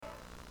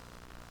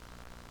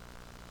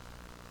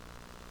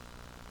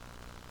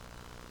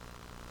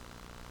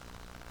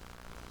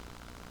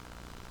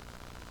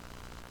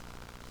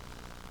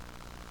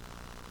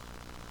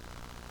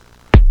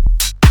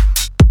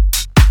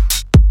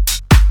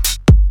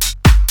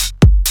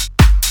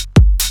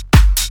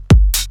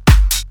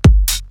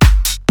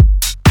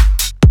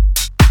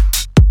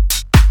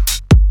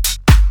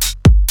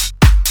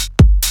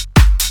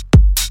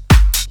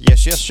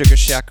Sugar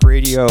Shack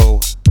Radio.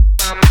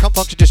 Come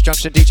Function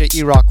Disjunction, DJ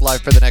E-Rock live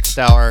for the next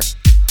hour.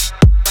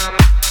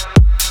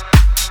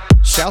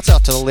 Shouts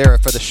out to the Lyra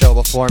for the show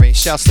before me.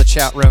 Shouts to the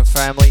chat room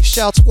family.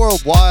 Shouts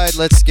worldwide.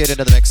 Let's get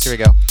into the mix. Here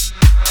we go.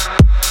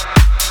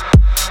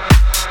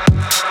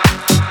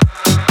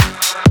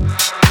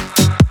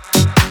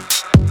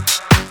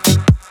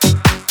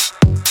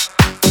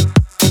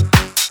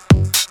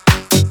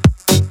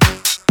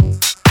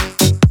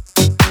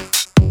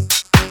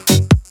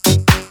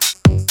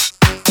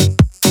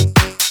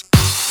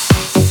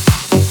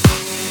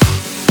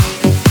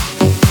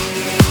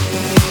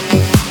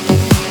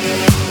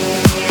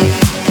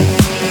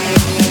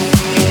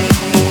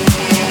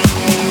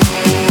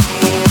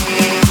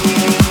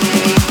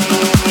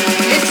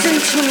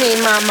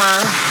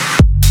 Mama.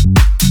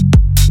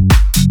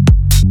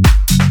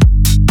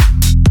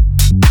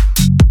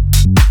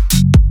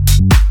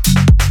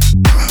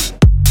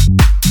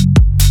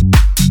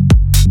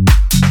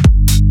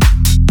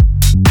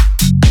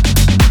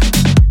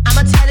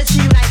 I'ma tell it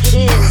to you like it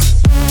is.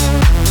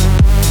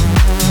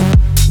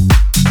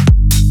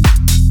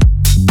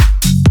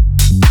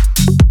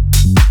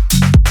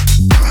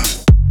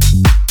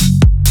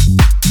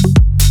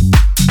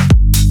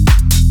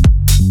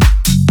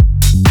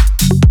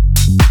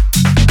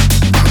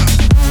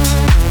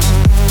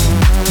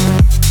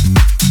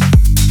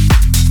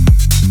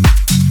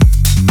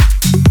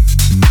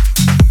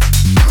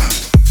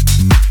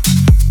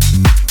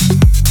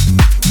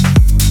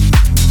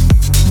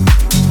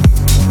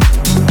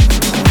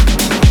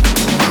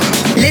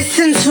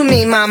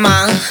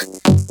 Mama,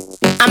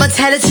 I'ma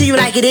tell it to you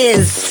like it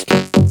is.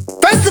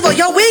 First of all,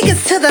 your wig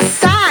is to the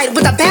side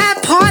with a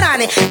bad part on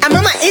it. And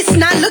mama, it's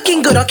not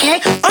looking good, okay?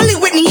 Only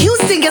Whitney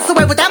Houston gets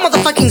away with that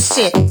motherfucking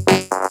shit.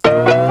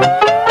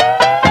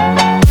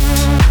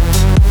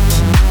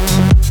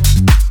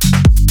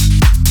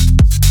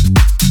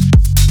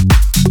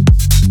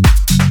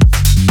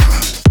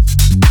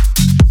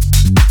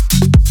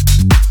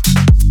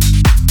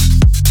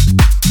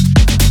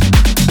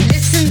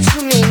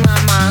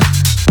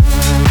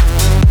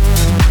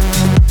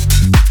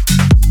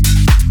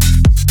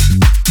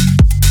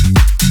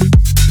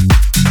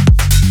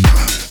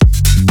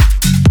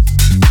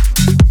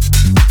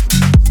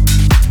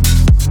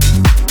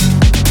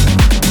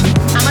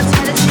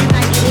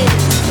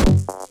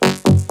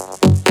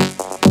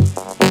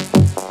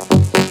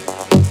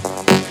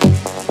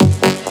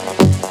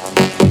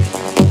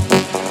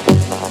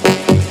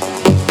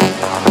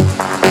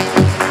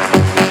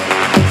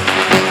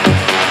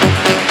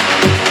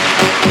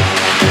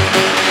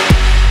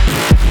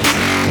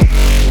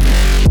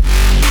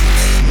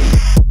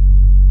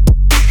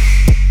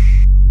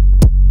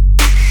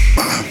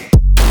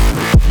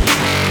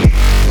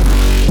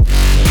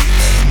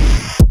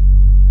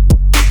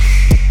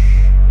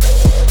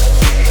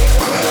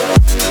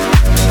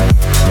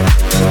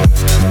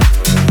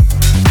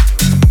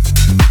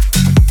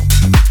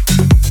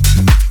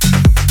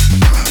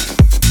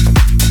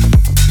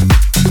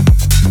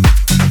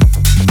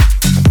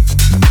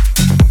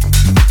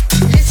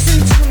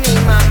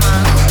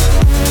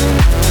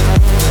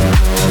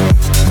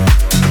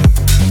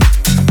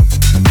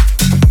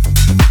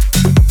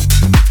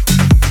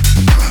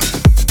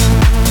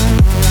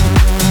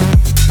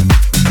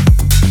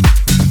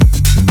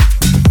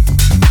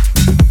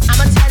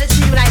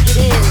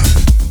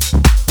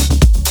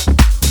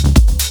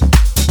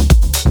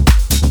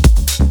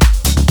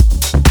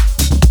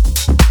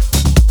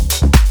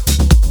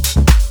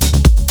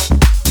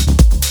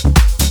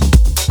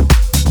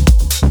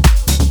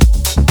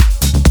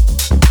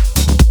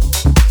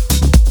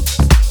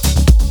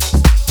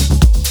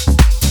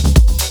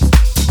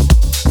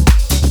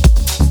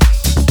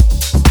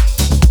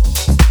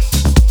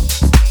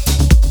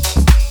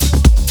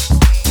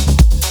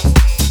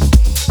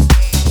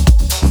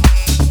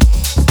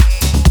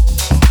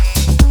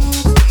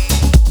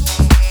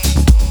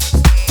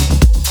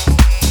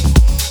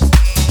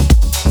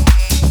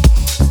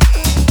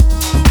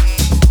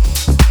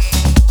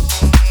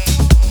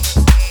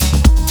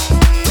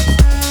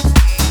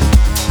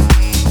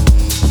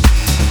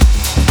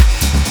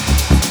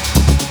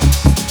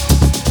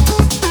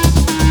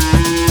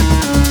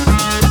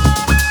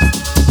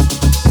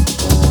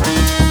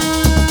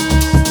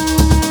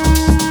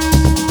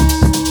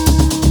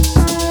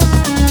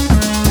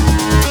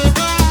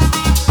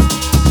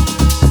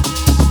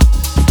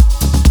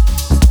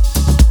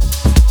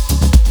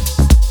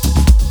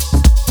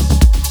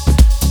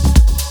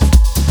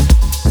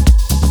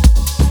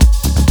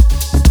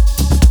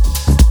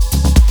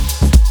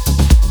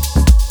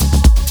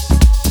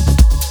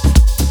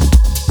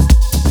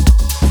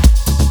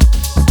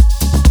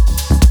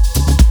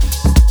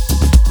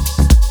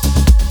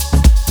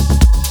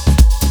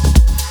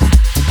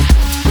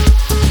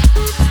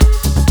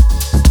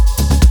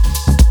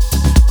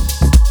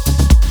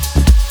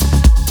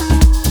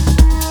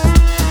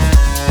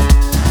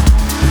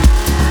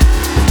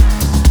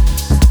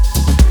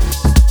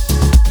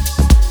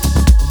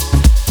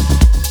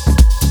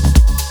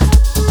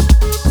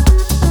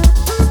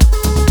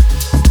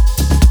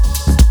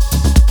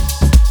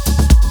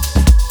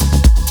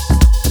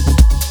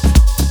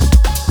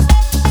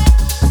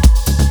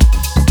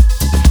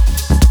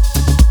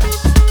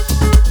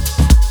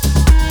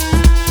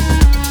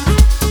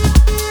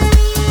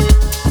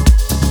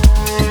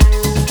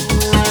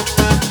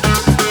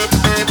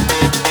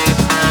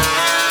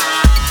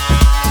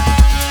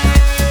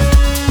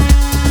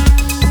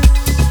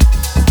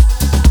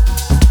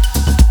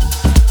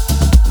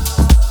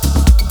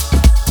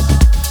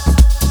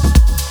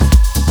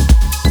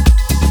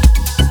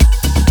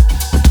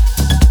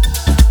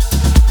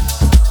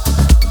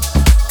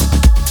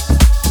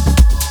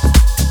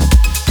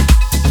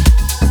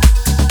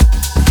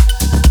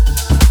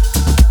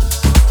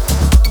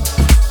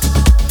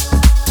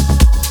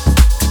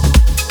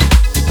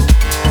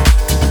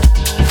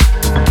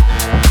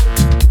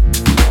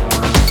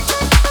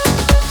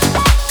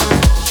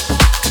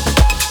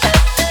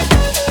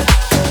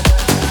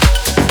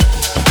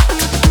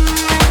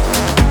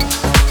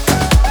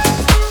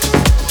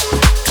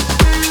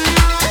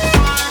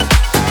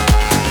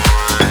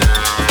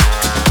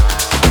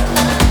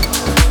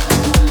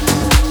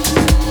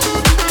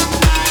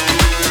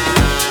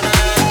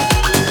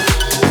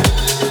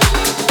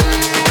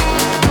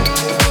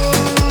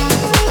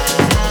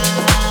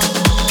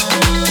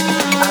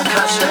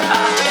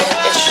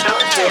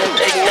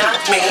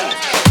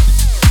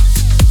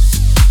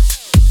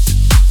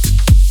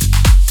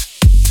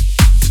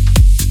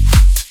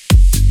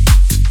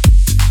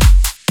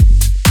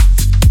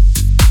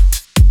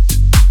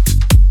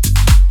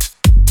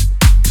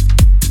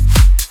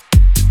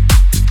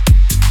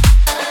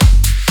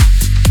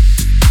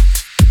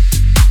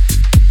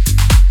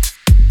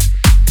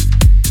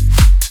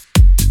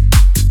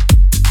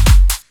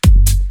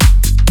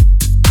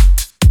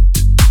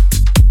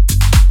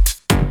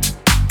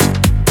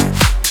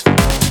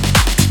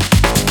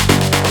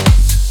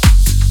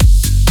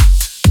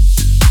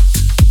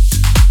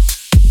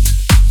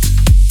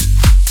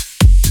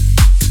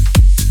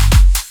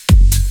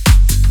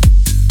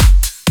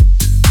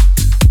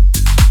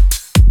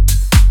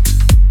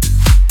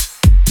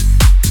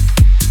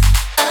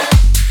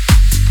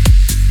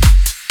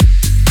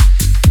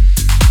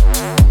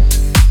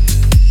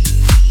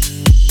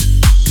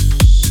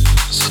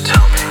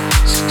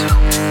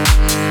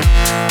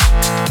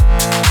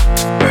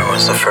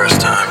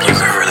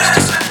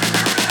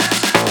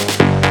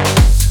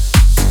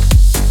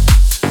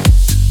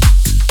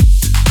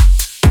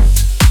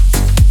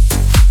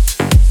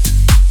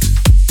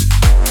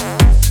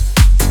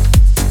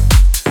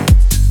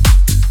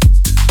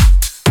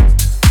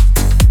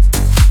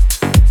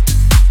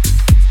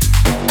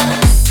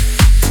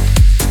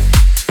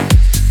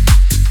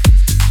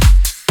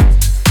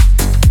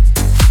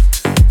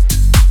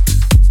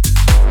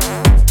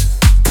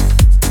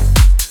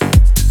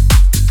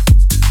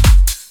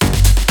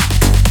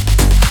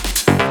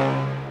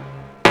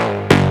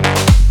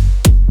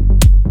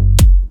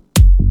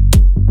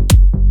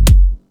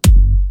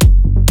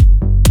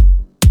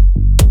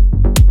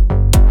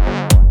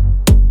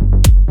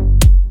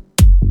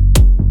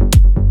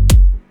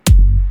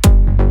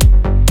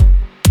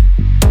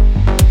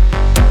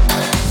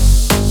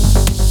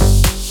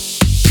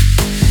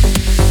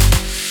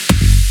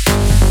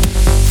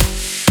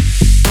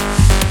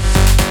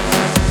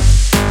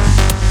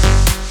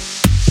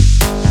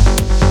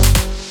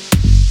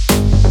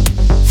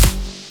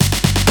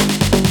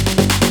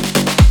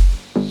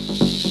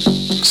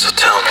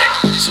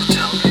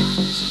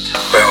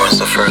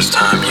 first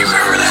time you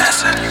heard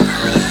acid?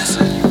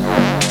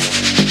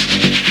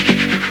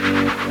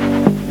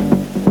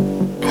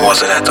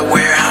 Was it at the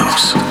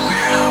warehouse?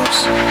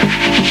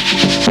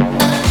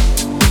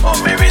 Or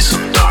maybe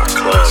some dark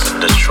club in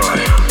Detroit?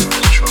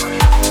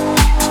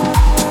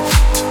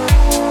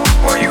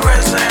 Or you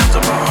at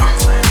Zanzibar?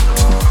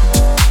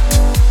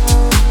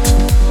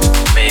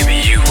 Maybe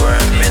you were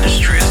in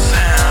Ministry of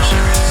Sound.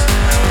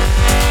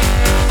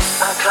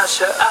 I caught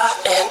your eye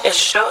and it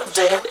sure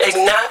did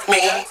ignite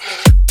me.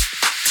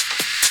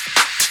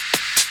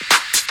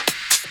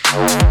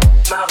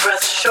 My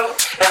breath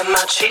short and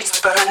my cheeks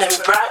burning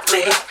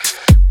brightly.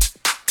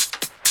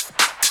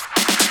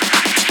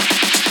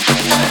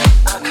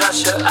 I caught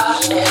your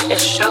eye and it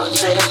sure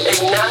did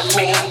ignite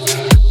me.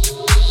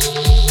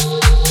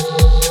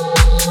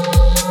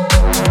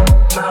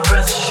 My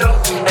breath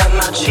short and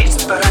my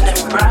cheeks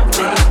burning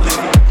brightly.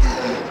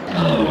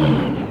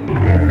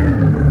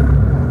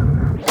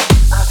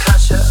 I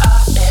caught your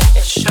eye and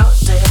it sure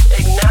did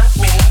ignite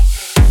me.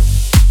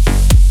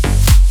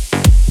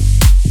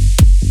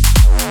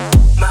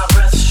 My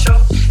breath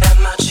short and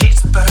my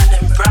cheeks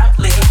burning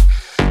brightly.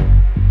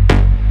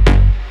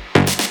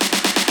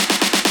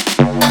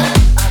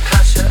 I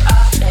caught your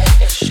eye and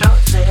it sure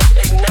did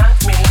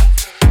ignite me.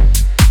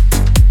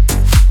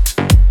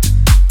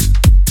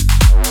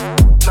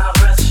 My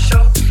breath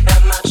short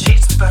and my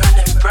cheeks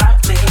burning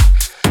brightly.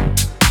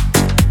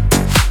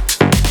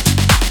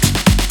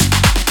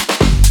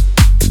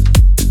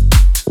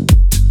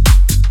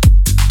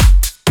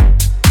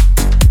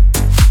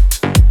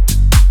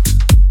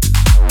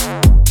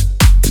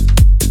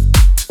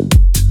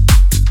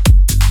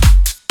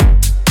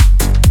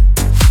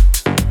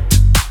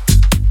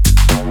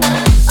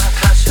 I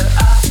caught your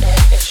eye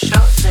and it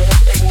sure did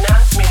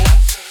ignite me.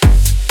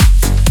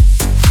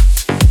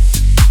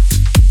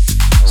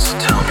 So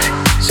tell me,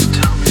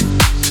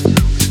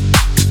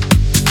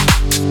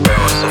 where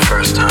was the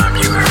first time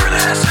you heard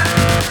acid?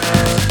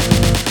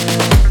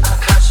 I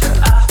caught your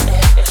eye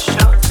and it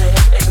sure did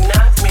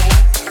ignite me.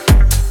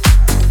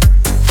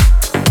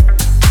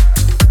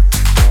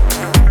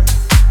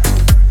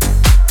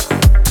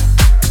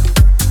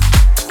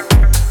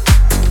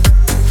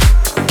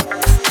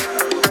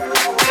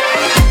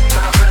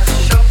 My breath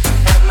short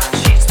and my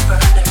cheeks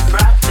burning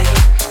brightly.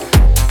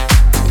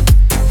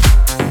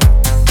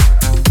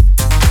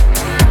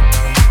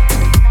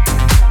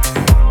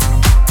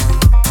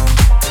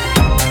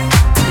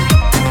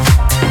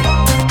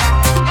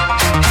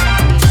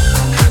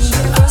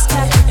 First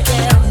got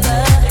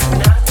together,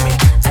 Ignite me.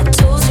 I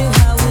told you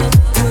how it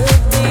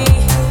would be.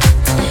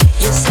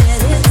 You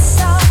said it's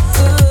all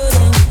good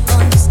and you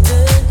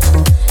understood.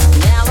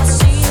 Now I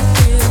see it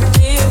real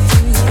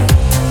differently.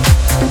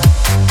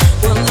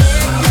 Well,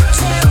 let me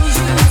tell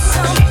you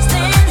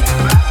something.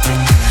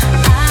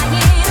 I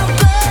ain't a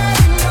bird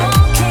in no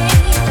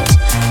cage.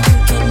 You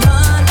can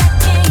run that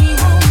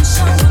game on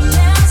someone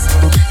else,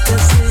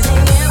 'cause it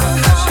ain't ever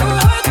gonna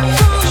work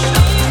for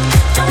me.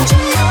 Don't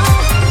you know?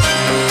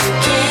 You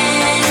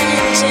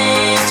can't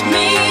change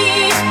me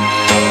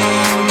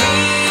or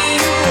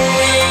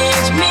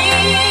rearrange me.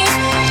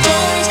 Don't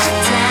waste your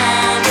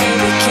time,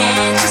 baby.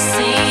 Can't you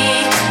see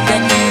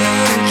that you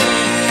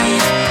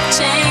can't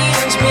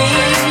change me?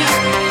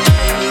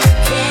 You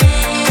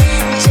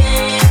can't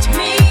change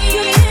me.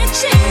 You can't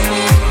change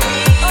me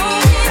or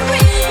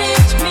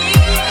rearrange me.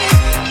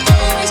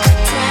 Don't waste your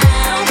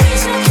time.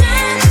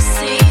 To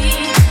see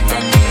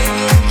that you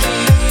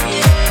can't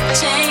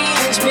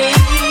change me.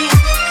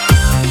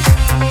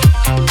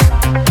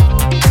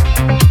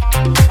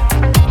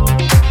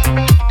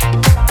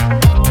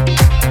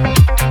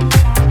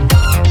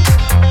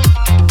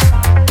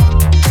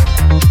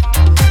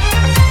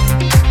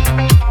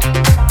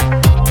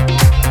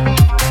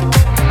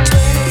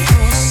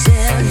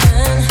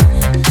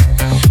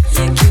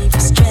 You keep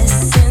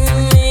stressing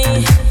me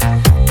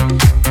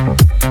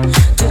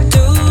to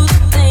do the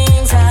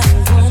things I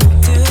don't wanna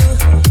do,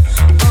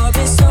 or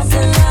be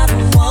something I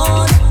don't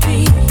wanna be.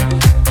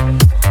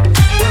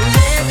 Well,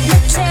 let me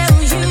tell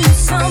you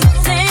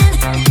something.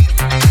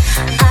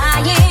 I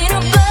ain't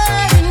a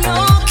bird in no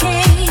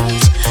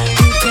cage.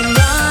 You can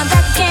run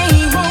that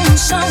game on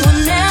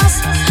someone else,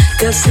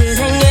 'cause it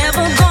ain't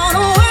never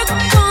gonna work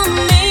for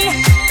me.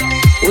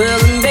 Well,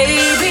 then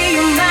baby,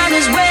 you might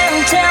as well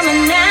tell me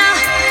now.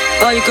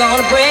 Are you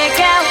gonna break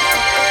out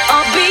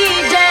or be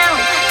down?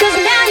 'Cause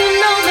now you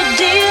know the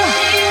deal.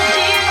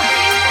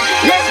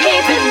 Let's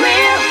keep it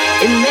real.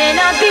 It may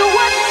not be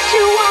what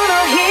you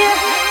wanna hear.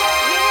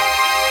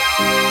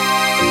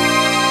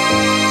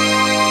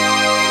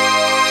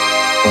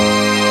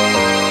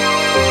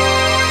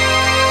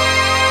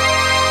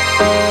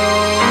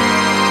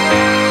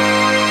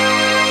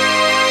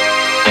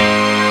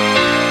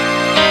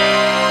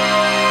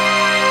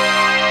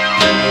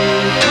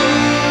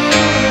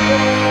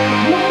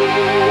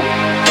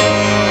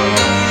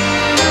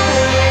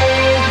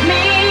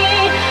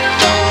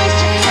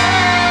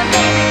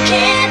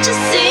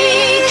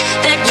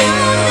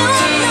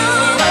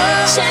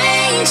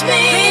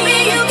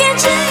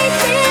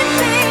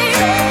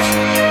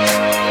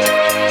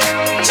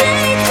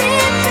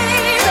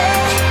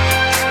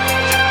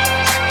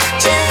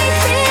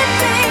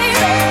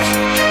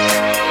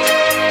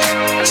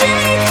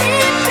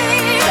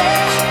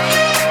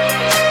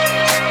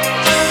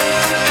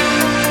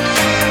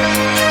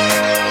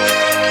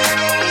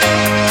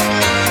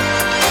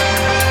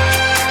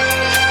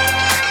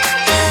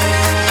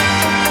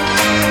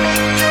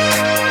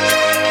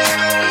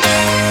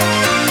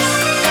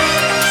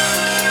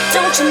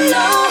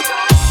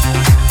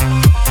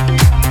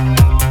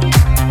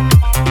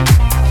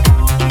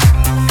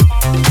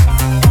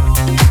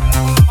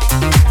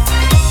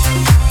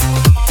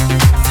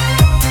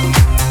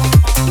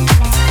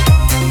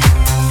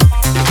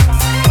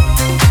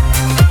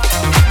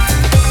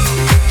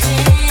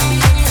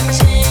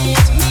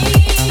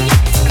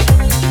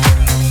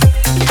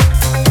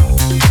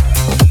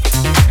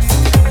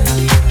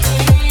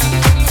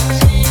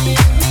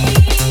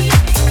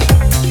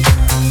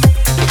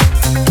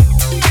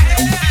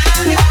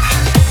 Yeah.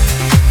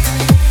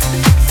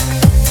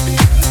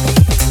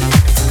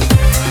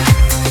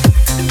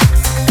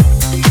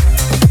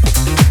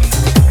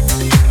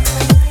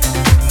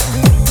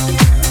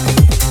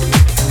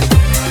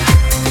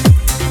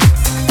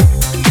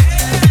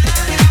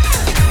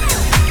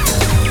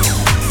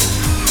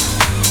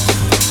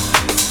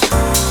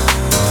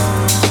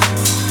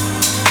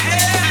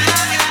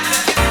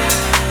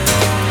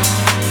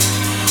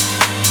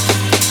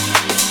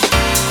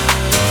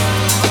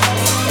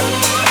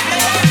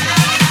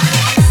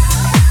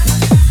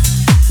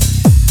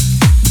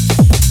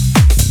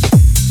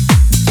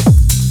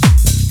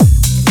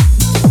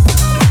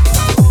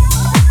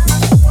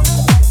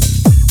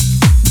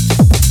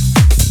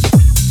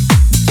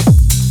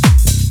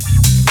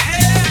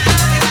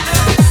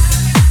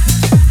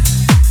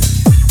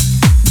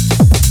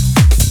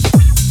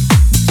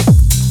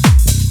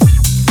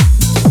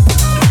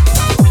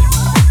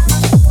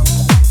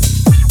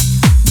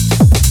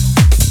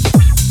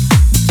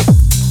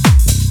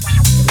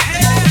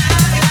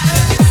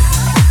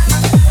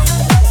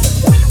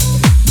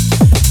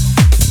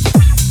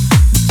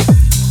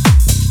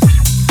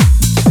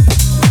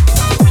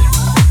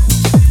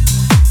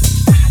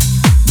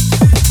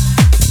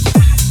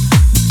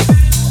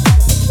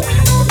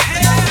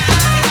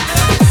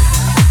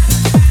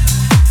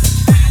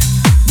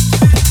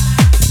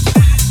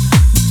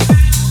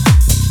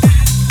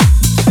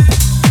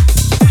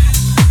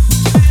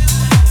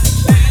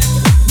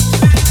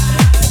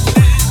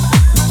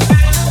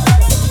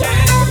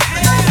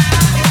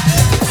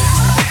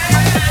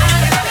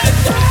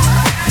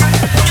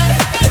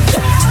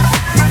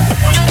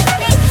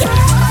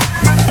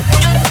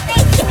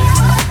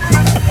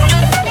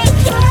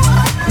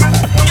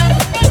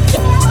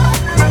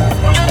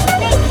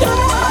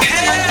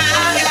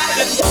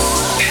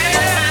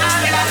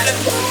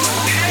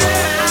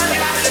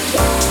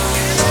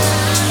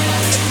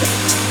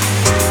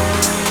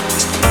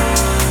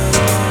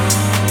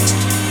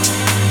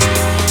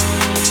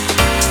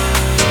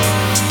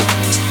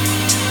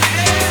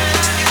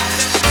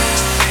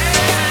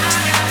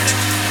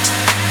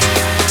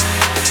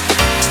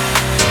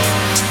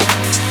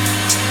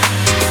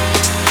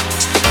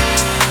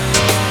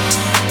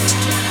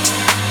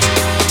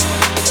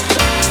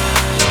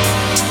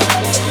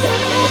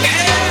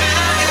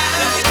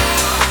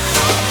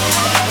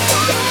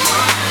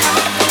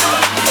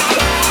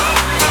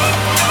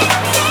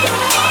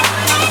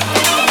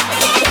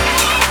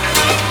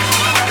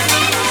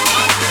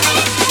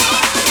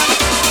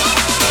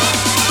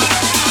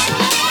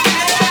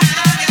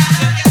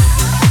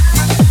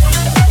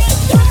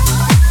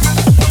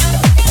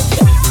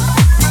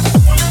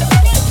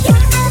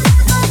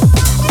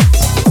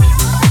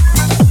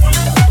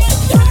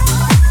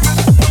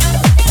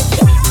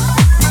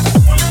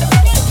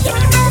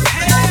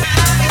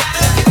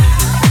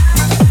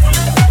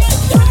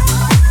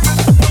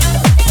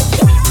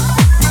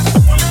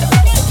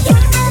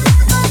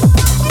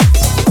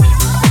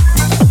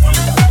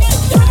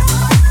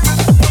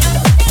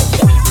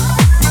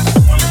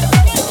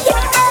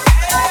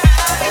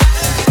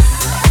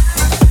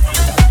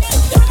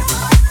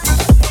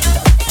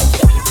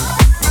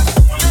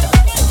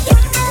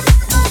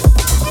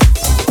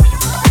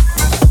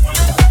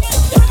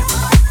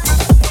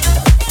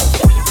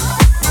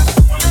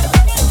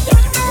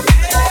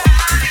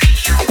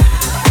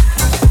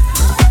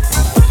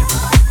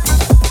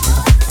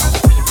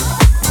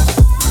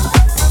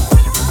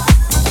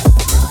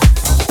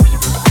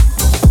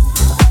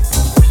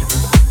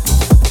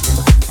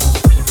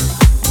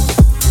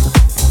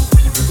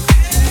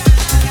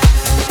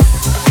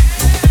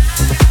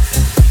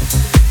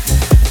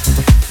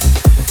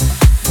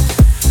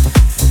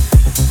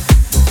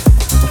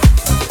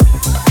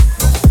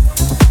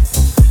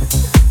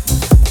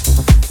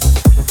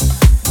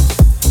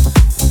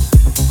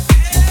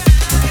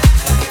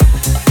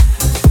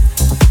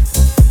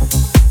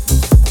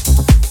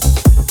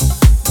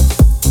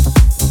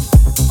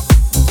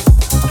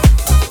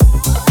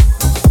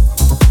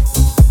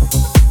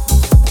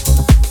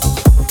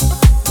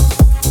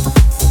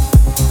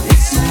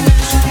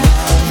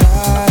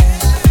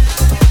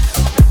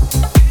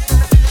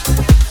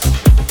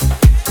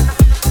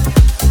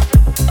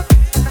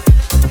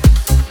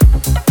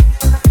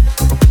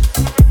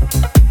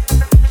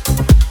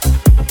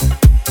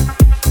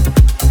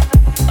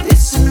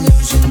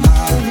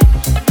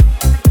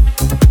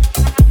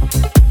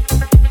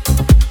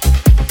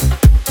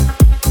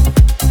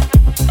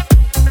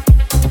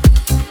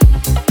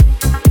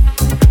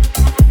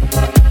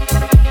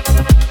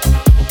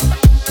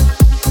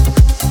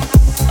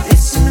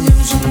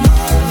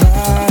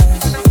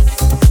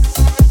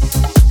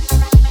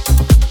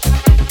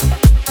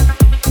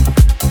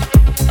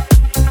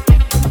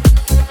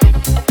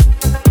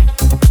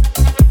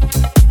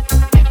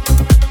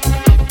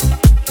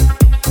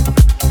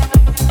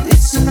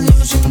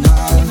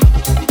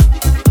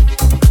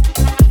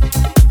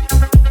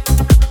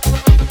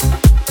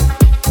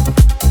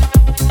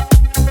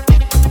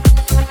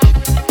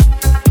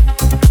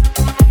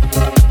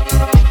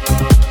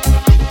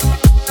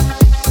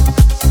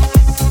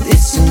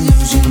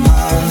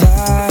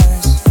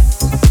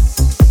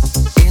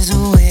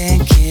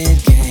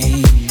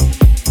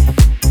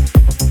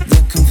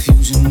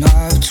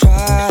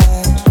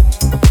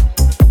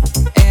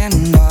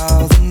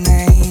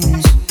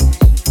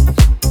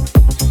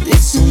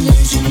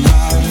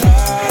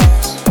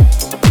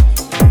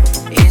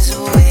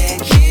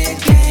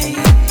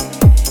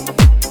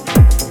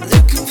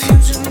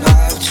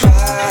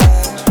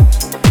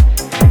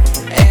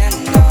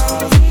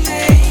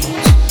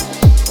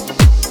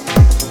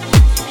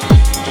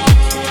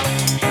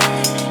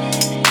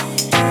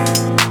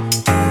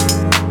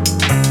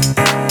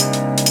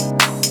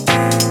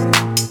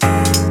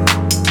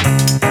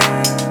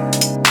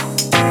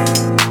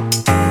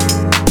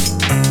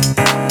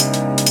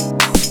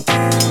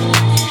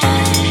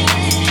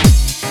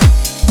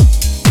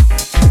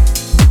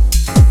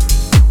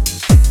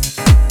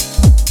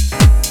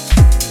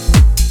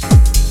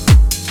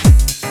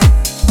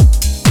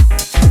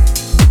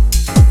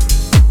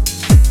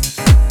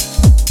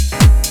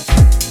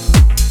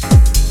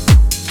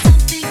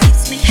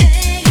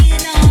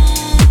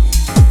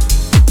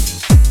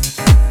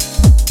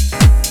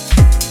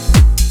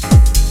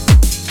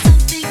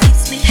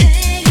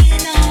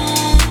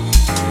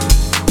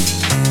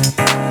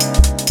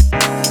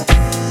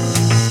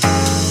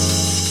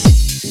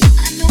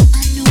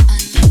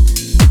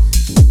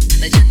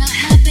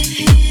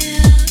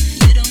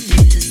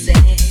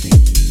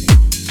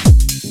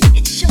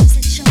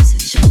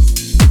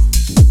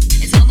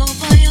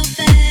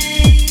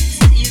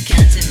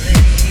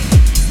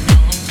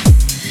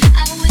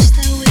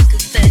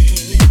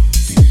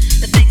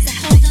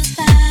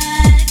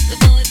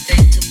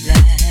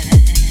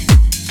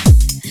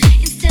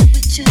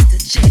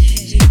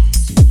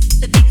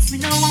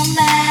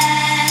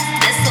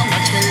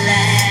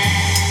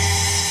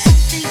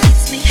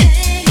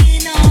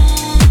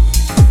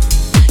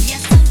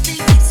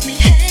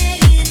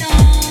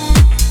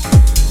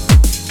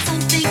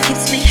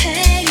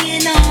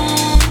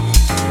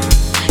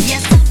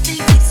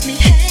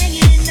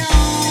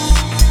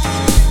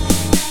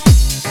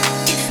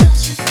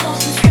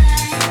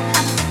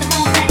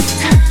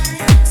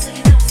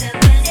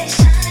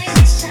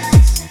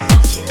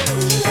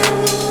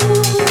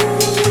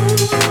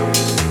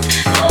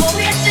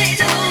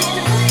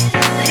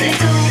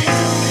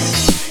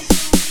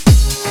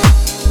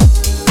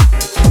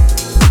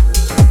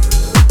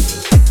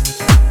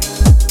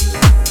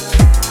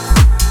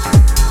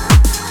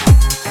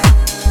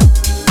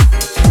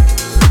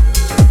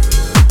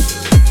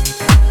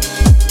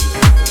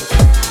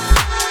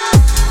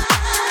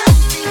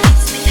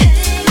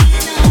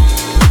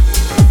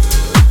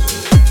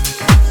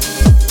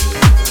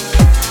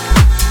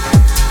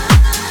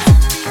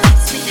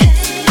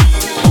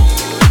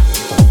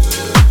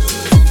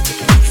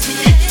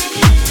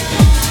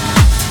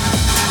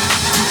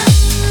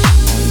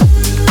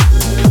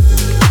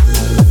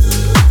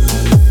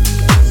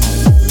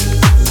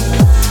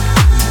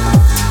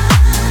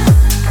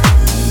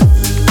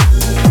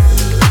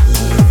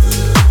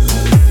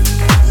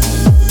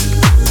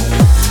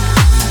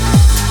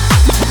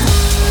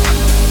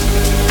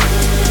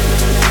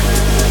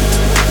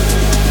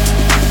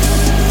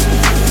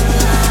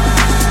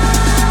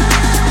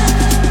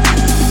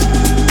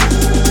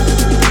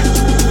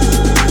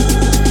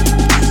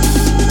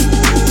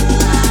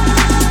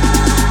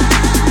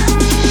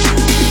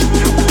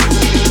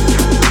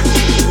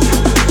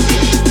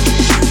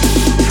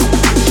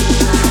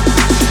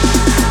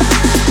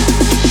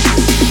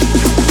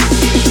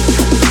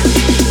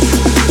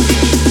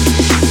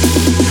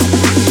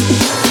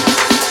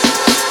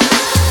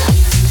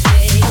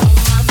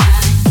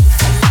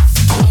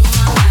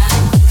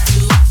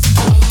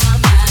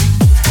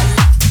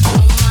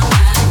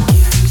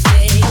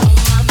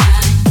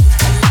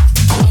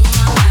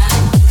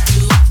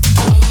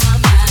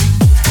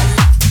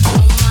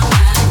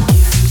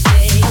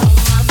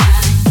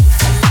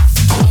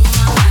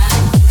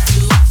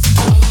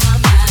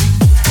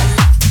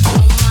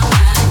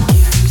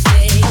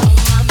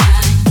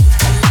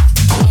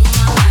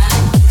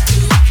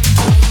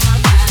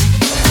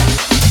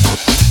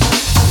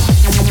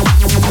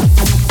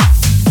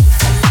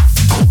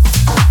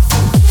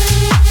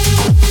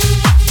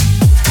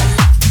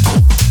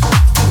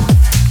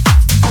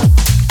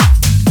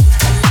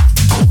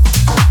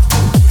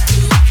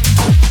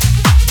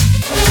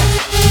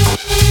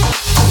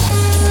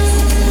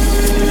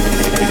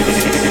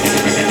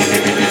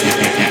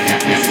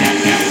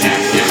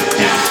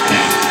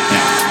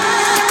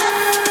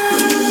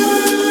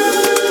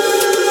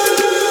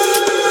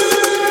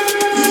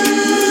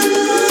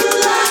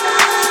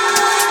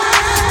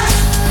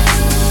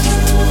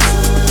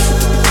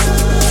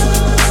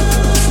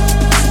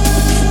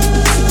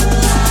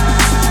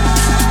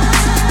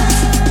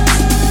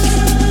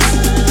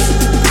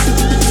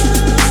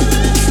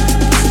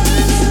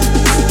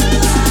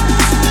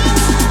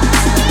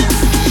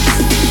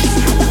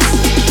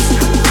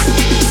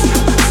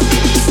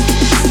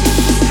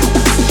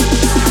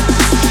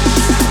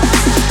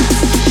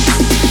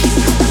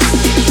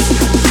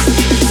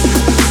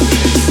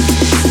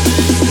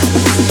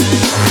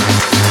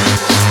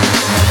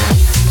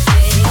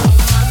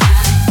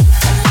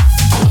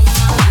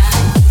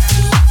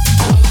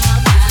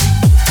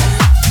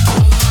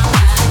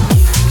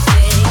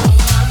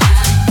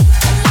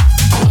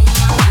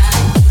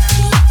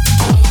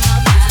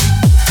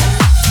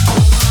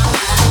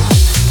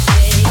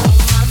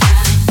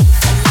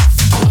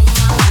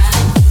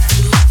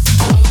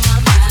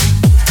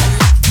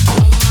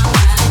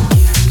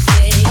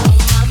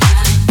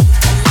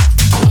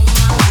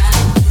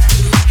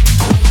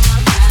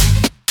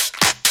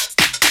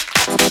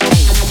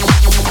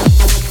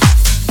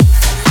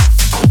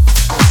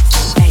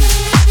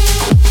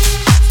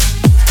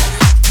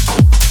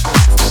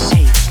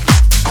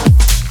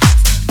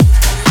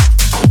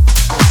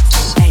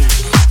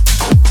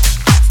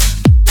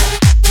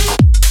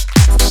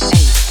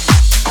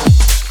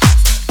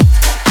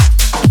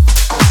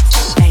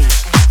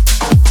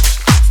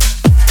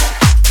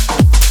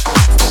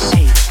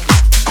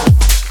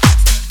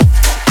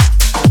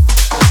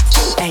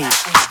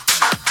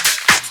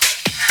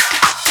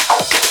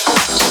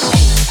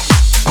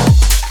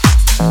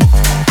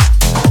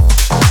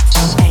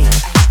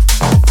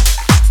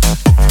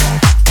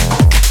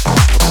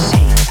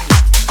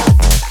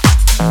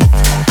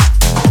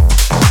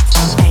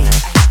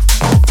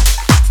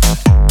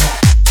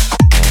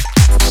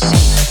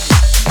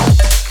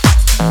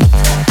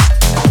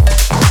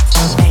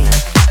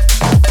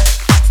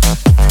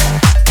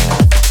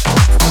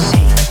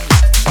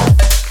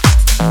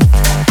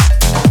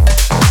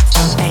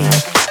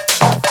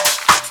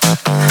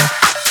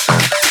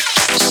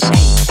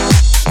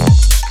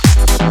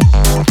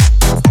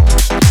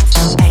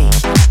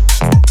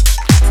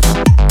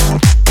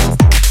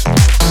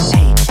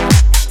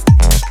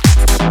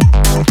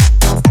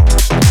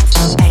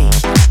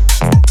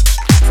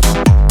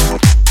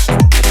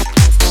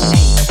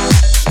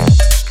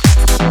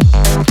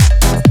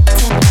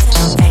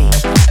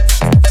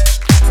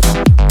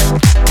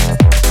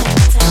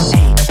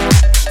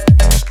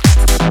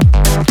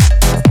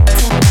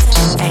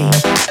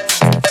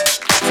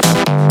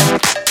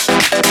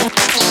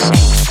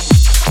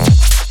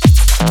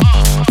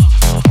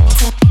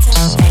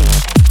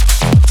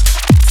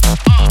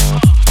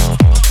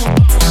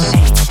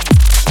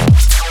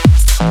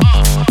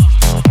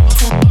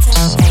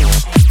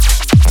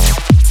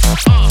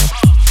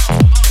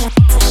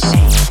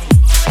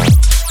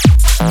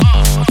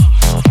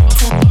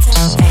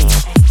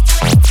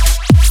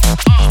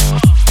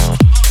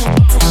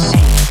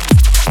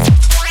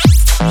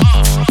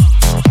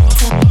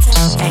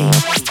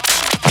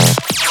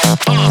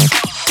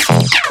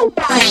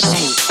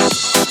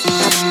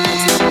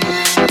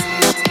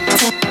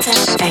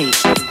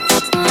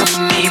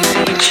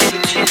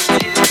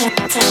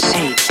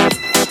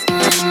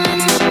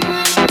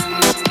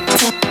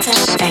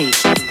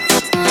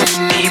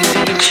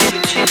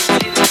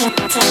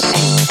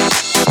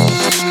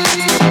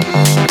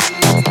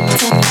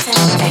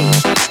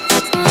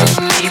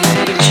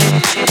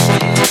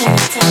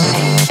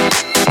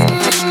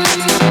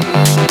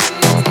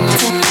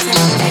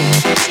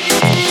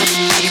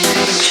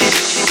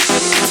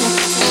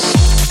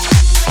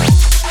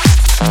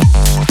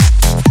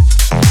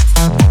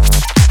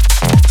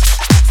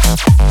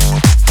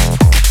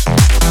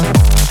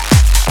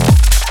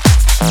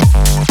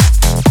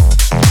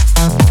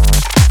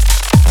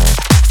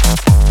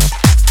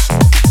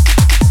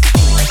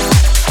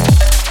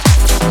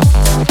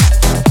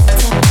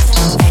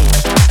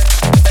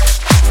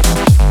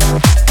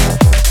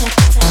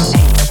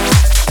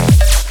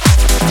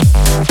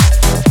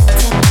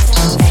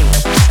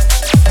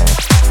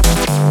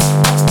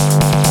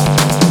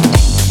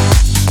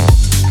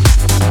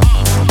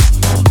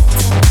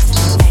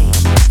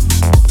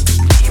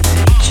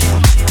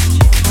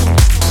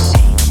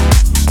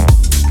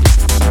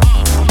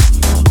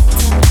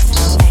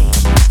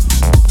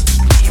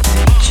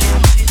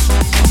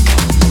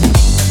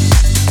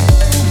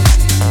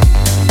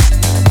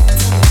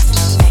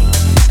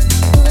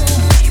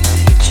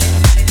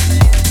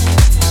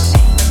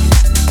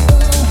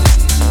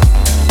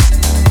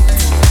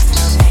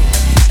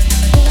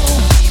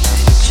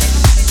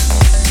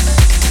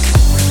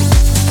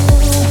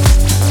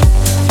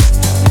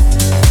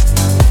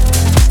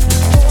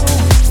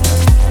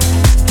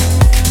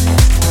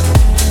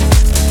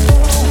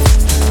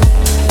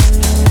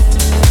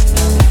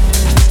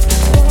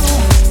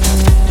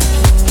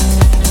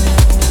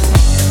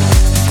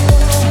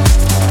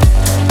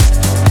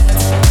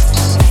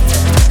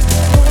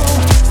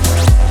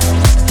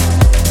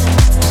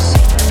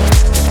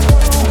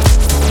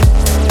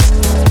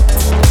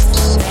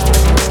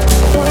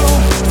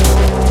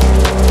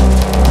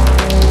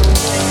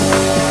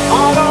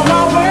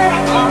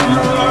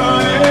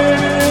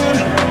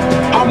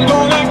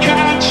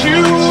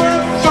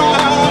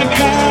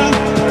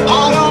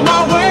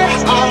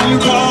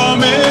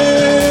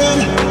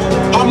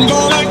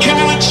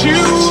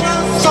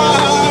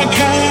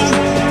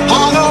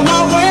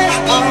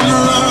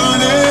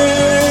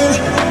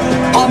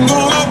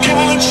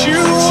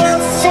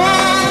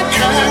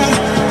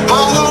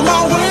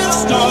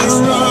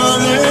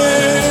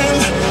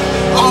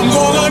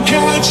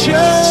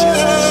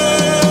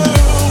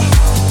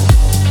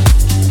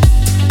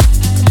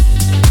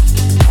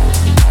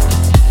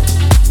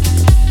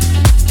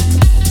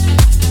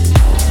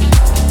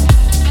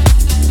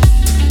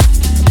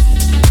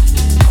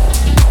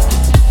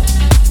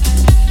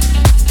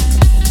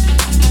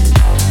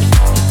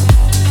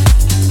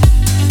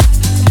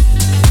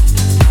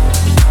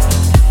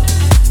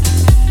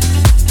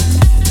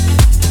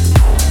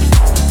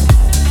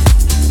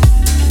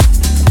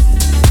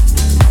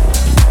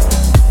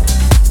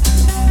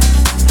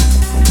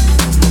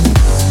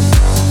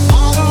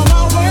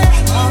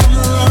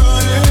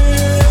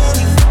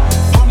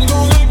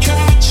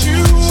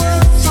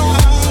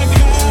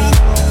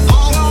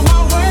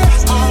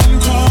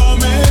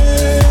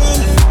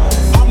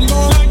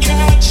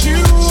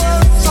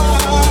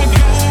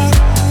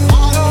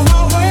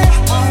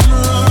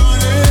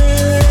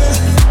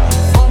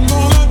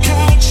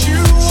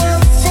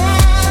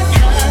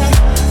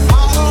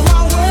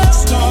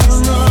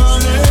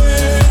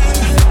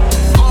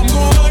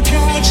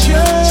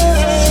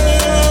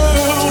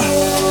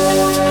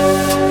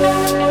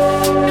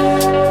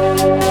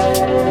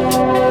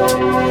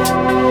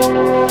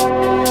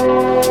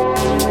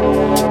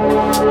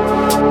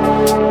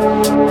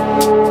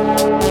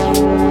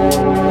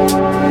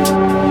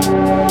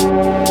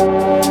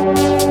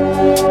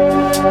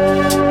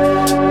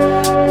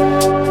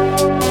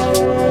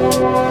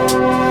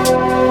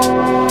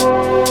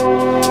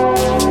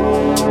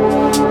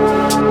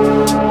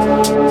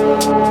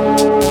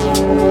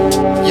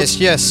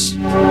 yes.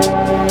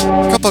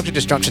 Compulsion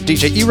Disjunction,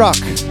 DJ E-Rock.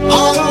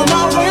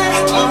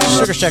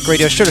 Sugar Shack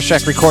Radio,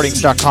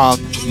 SugarShackRecordings.com.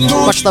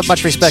 Much love,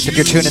 much respect if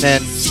you're tuning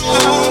in.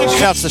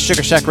 Shouts to the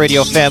Sugar Shack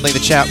Radio family, the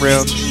chat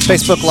room,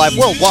 Facebook Live,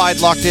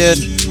 worldwide, locked in.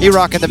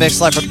 E-Rock in the mix,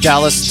 live from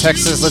Dallas,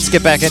 Texas. Let's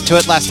get back into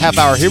it. Last half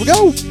hour. Here we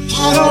go.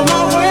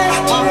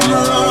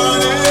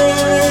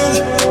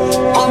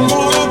 I'm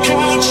gonna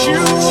catch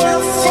you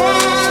if I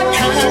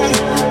can.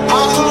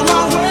 I'm on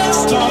my way,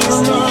 start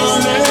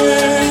running.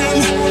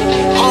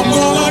 I'm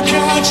gonna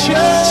catch you.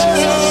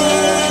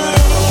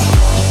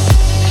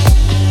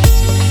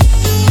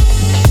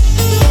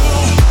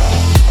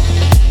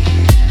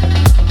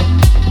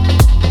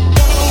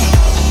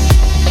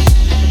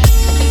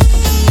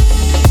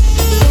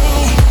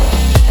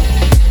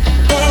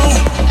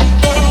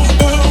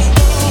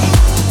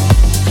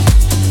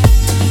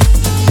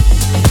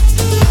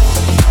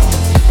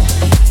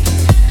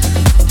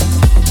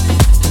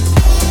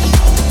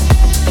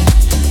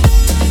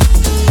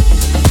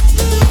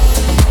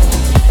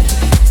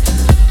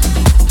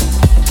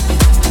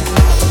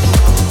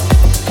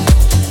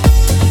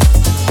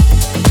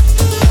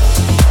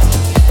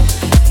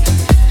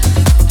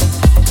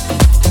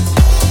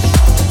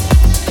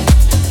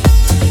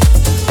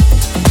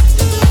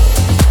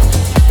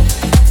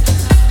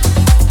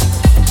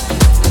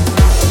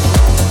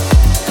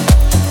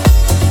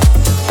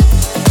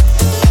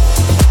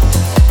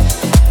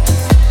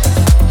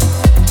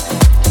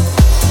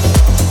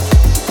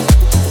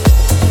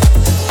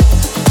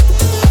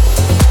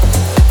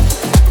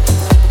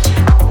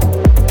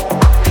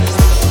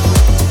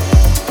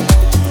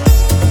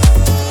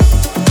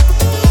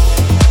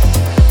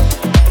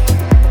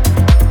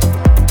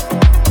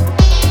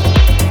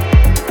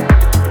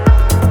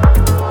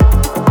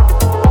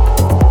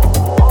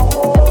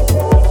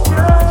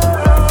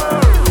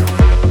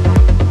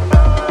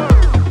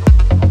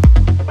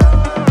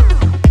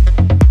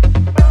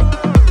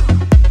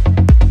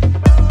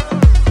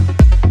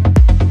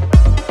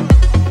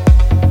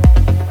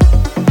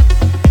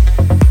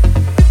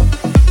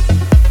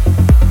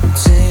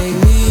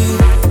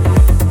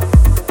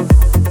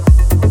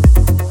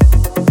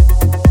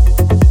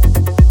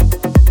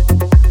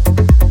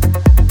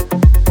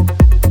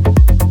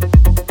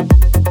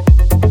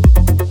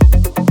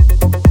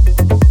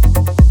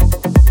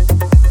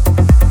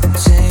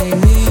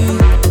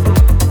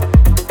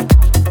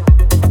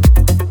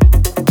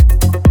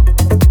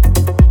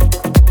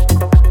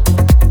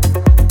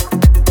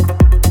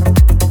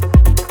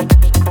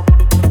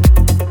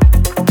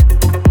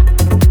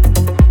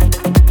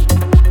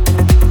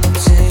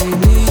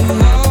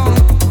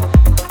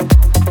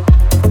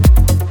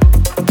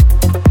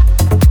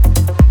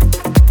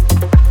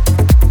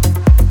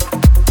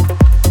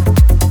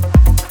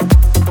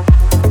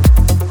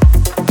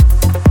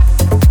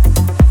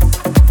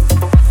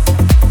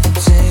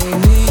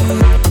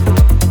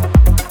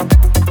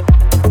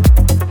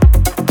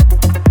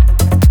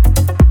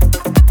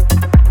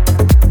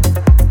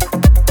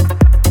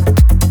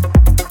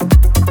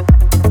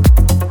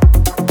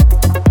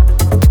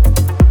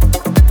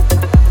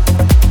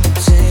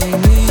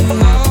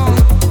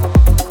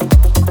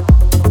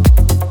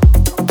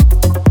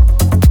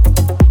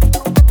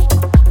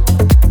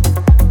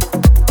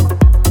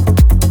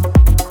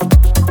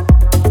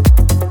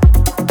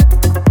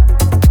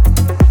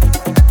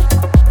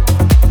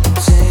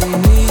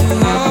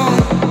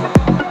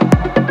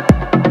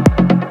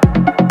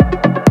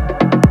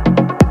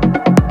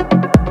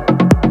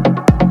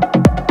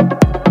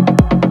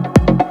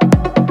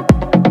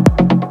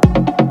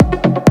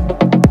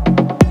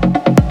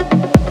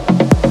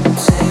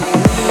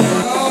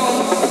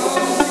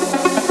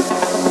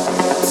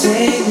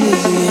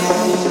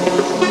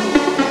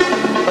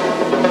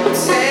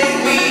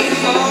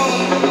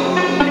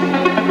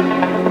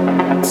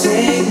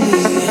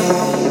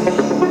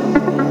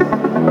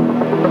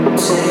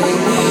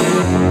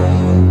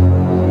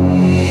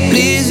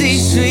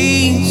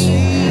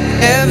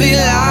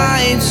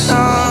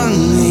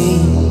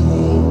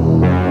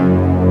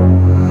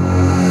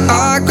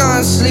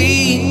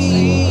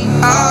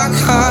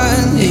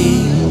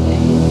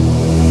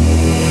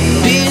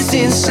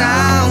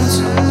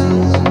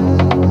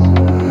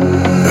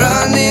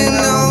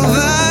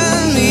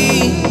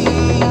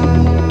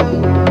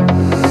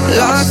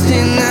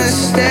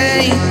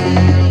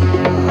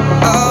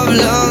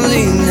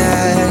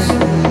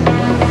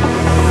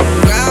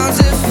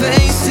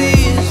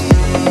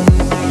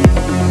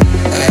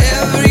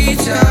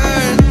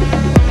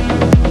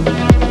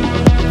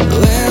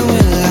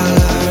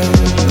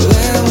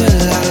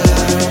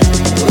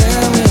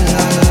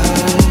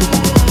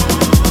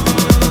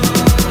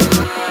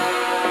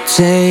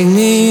 Take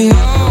me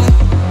home.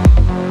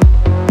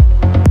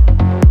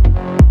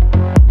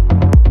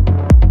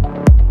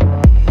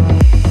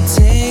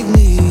 Take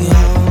me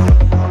home.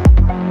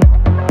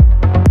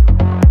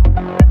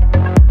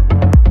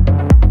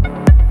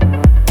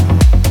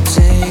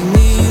 Take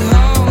me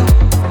home.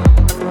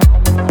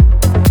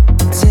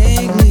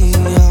 Take me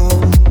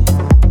home.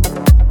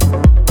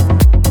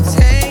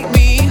 Take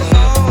me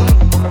home.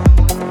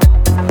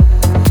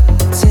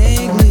 Take